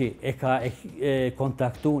thonë që e ka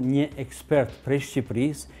kontaktu një ekspert prej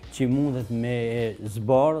Shqipërisë që mundet me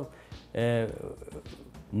zbardhë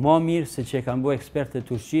më mirë se që e kanë bërë ekspert e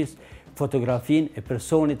Turqisë fotografinë e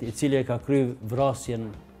personit i cili e ka kryer vrasjen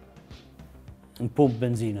në pumpë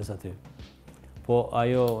benzinës aty. Po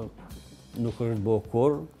ajo nuk është bërë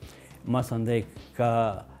kurrë, masandej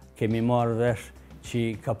kemi marrë vesh që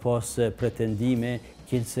ka pas pretendime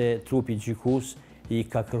kinse trupi gjykus i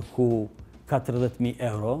ka kërku 40.000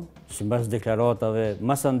 euro, sipas deklaratave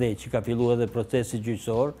masandej që ka filluar edhe procesi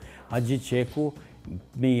gjyqësor, Haxhi Qeku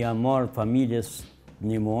mi ia marrë familjes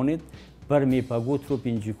Nimonit për mi pagu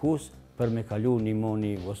trupin gjykus për me kalu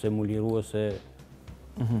Nimoni ose muliru ose...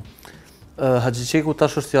 Haxhi Qeku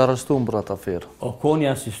tash është i arrestuar për atë aferë. O koni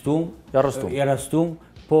asistum, i arrestum,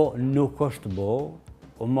 po nuk është bo,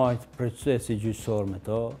 o majtë procesi gjyqësor me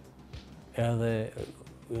to, edhe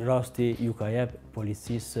rasti ju ka jep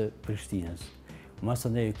policisë Prishtinës.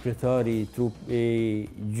 Masandej kryetari i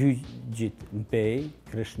gjyqit në Pejë,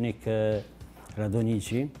 Kreshnik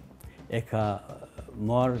Radoniqi, e ka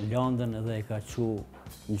marrë landën edhe e ka qu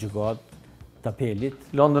në gjykat të apelit.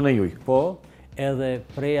 Landën e juj? Po, edhe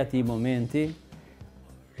prej ati momenti,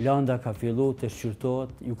 landa ka fillu të shqyrtohet,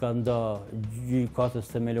 ju ka nda gjykatës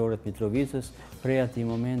themelore të Mitrovicës, prej ati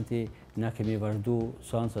momenti na kemi vazhdu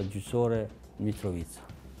seancat gjyqësore në Mitrovicë.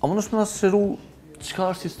 A më nëshme nësë shëru, qëka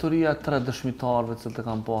është historia 3 dëshmitarëve që të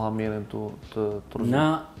kanë po hamerin të rëzim? Na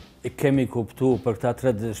kemi kuptu për këta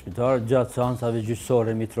 3 dëshmitarë gjatë seancave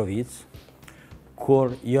gjyqësore në Mitrovicë, kur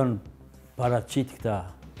janë paraqit këta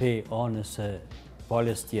pe anës e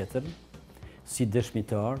palës tjetër, si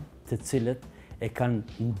dëshmitarë të cilët e kanë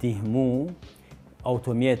ndihmu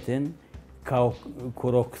automjetin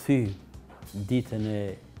kur o këthy ditën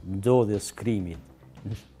e ndodhjes krimit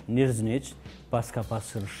në Zniq, pas ka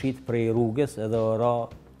pasur shit prej rrugës edhe ora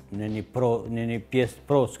në një pjesë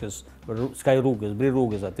proskës, s'ka i rrugës, bri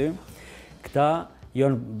rrugës aty. Këta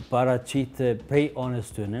janë paraqit prej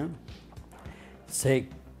anës tyne, se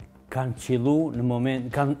kanë qillu në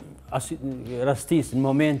moment, kanë rastis në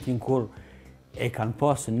momentin kur e kanë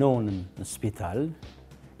pasë nonën në spital,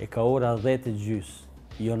 e ka ora 10:30,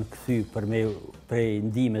 janë këthy prej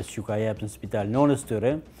ndimes që ka jep në spital nonës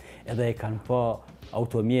tyre, edhe e kanë pa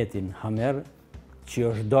automjetin Hamer, që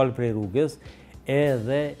është dalë prej rrugës,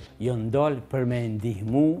 edhe janë dalë për me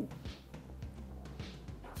ndihmu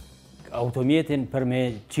automjetin për me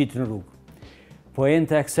qitë në rrugë. Po e në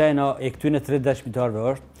të eksena e këtyne 3 dëshmitarëve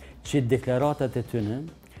është që deklaratat e tyne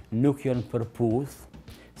nuk janë përputh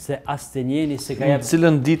se as të njeni se ka jep... Në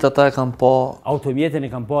cilën ditë ata e kanë pa... Automjetin e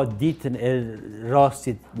kanë pa ditën e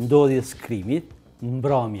rastit ndodhjes krimit, në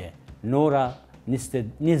mbramje, në ora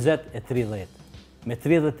 20:30, me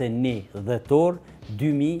 31 dhjetor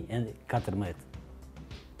 2014.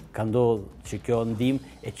 Ka ndodhë që kjo ndim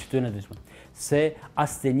e qëtyne dëshmë. Se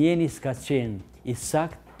as të njeni s'ka qenë i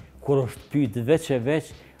sakt, kur është pyet veç e veç,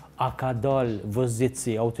 a ka dalë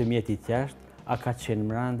vëzitësi automjetit jashtë, a ka qenë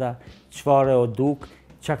mranda, qëfare o duk,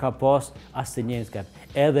 që ka pas, as të njeni s'ka.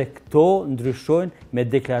 Edhe këto ndryshojnë me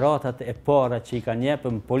deklaratat e para që i ka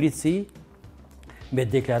njepën polici, me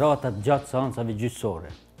deklaratat gjatë seancave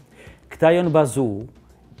gjyqësore. Këta janë bazu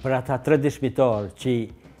për ata 3 dëshmitarë që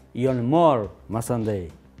janë marë masandej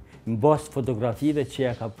në basë fotografive që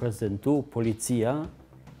ja ka prezentu policia,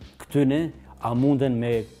 këtyne a munden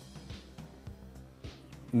me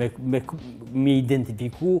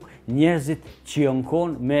identifiku njerëzit që janë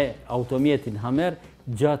konë me automjetin Hamer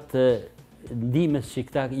gjatë ndimes që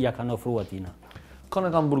këta ja kanë ofru atina. Kanë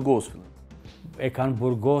e kanë burgos? E kanë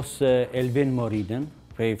burgos Elvin Morinën,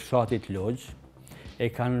 prej fshatit Logj, e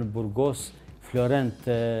kanë burgos Florent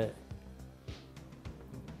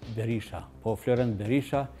Berisha, po Florent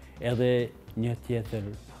Berisha, edhe një tjetër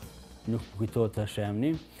nuk kujtohet të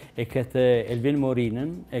shemni, e këtë Elvin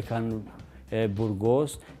Morinën e kanë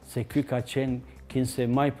burgos, se ky ka qenë kinse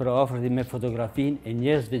maj për afrëti me fotografin e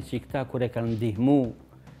njerëzve që këta kur e kanë ndihmu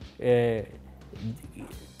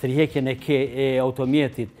tërhekjen e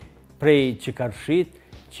automjetit prej që ka rshit,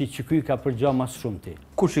 që ky ka përgja mas shumëti.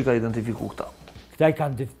 Kush i ka identifiku këta? Këta i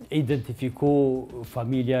kanë identifiku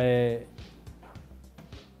familja e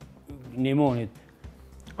Nimonit.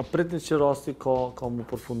 A pritni që rasti ka mu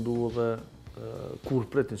përfundu dhe kur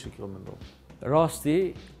pritni që kjo me ndonë? Rasti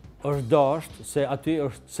është dasht se aty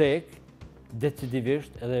është cek,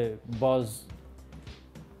 decisivisht edhe bazë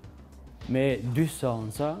me 2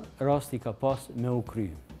 seanca, rasti ka pas me u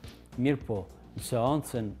kry. Mirë po, në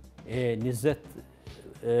seancën e 20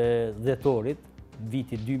 dhjetorit,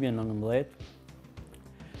 viti 2019,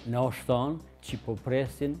 në është thanë që po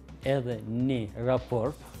presin edhe një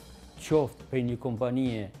raport, qoftë për një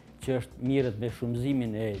kompanije që është mirët me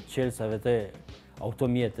shumëzimin e qelsave të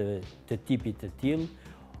automjeteve të tipit të tillë,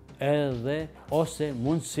 edhe ose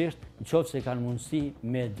mundësisht në qoftë se kanë mundësi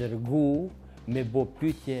me dërgu, me bo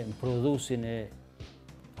pyetje në prodhusin e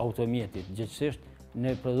automjetit, gjithësisht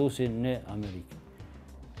në prodhusin në Amerikë.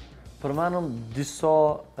 Përmenëm disa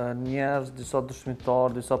njerëz, disa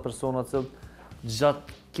dëshmitar, disa persona që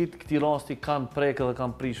gjatë këti rasti kanë preke dhe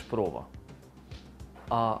kanë prish prova.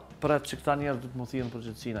 A pret që këta njerëz du të më thirë në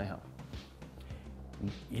përgjithësina i hanë?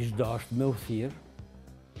 Ishtë dasht me u thirë,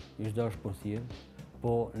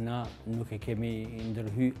 po na nuk e kemi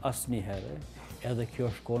ndërhy asë një herë, edhe kjo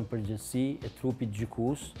shkon përgjithësi e trupit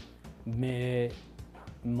gjykus me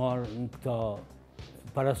marrë në këta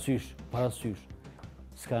parasysh.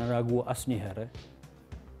 S'kanë reagu asë një herë,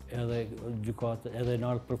 edhe gjykatë, edhe në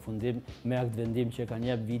ardhë përfundim me akt vendim që kanë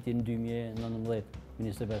jep vitin 2019,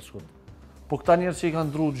 25 shkurt. Po këta njerëz që i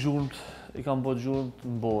kanë dru gjurët, i kanë bërë gjurët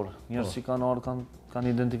në borë, njerëz që i kanë ardhë,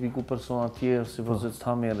 kanë identifiku persona tjerë si vërzit të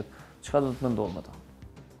hamerit, çka do të mendojnë me ta?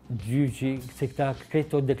 Gjyqi, se këta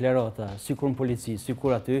këto deklarata, sikur në polici,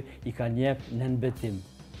 sikur aty, i kanë jep në nënbetim.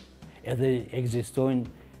 Edhe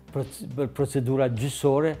ekzistojnë procedurat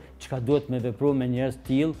gjyqësore, çka duhet me vepru me njerëz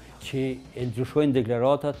tillë që e ndryshojnë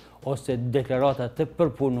deklaratat ose deklaratat të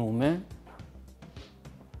përpunume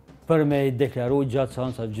për me i deklaru gjatë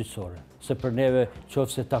seancave gjyqësore. Se për neve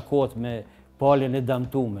qoftë se takohet me palën e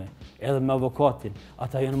damtume, edhe me avokatin,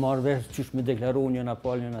 ata janë marrë vesh qysh me deklaru njëna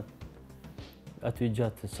palën aty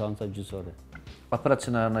gjatë seancave gjyqësore. Pa pret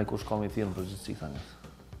që në kush ka me i thirë në përgjithësi këta njerëz?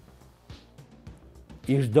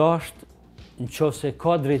 Ishtë dasht në qoftë se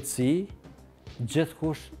ka drejtësi,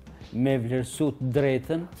 gjithkush me vlerësu të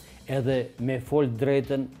drejtën, edhe me folë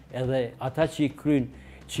drejtën, edhe ata që i krynë,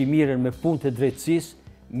 që i miren me punë të drejtësisë,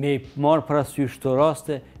 me marë parasysh të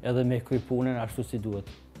raste, edhe me kry punën ashtu si duhet.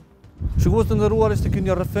 Shikues të nderuar, ishte ky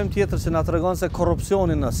një rrëfim tjetër që na tregon se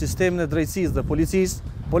korrupsioni në sistemin e drejtësisë dhe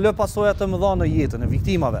policisë po lë pasoja të mëdha në jetën e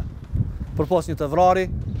viktimave. Përpos një të vrari,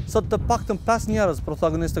 sot të paktën 5 njerëz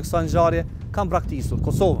protagonistë të kësaj ngjarje kanë braktisur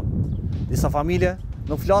Kosovën. Disa familje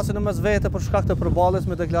nuk flasin në mes vete për shkak të përballjes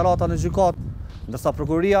me deklarata në gjykat, ndërsa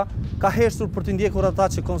prokuroria ka heshtur për të ndjekur ata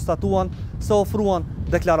që konstatuan se ofruan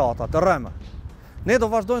deklarata të rreme. Ne do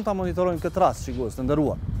vazhdojmë ta monitorojmë këtë rast, shikues të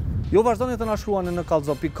nderuar. Ju vazhdoni të na shkruani në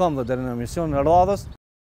kallxo.com dhe deri në emisionin e radhës.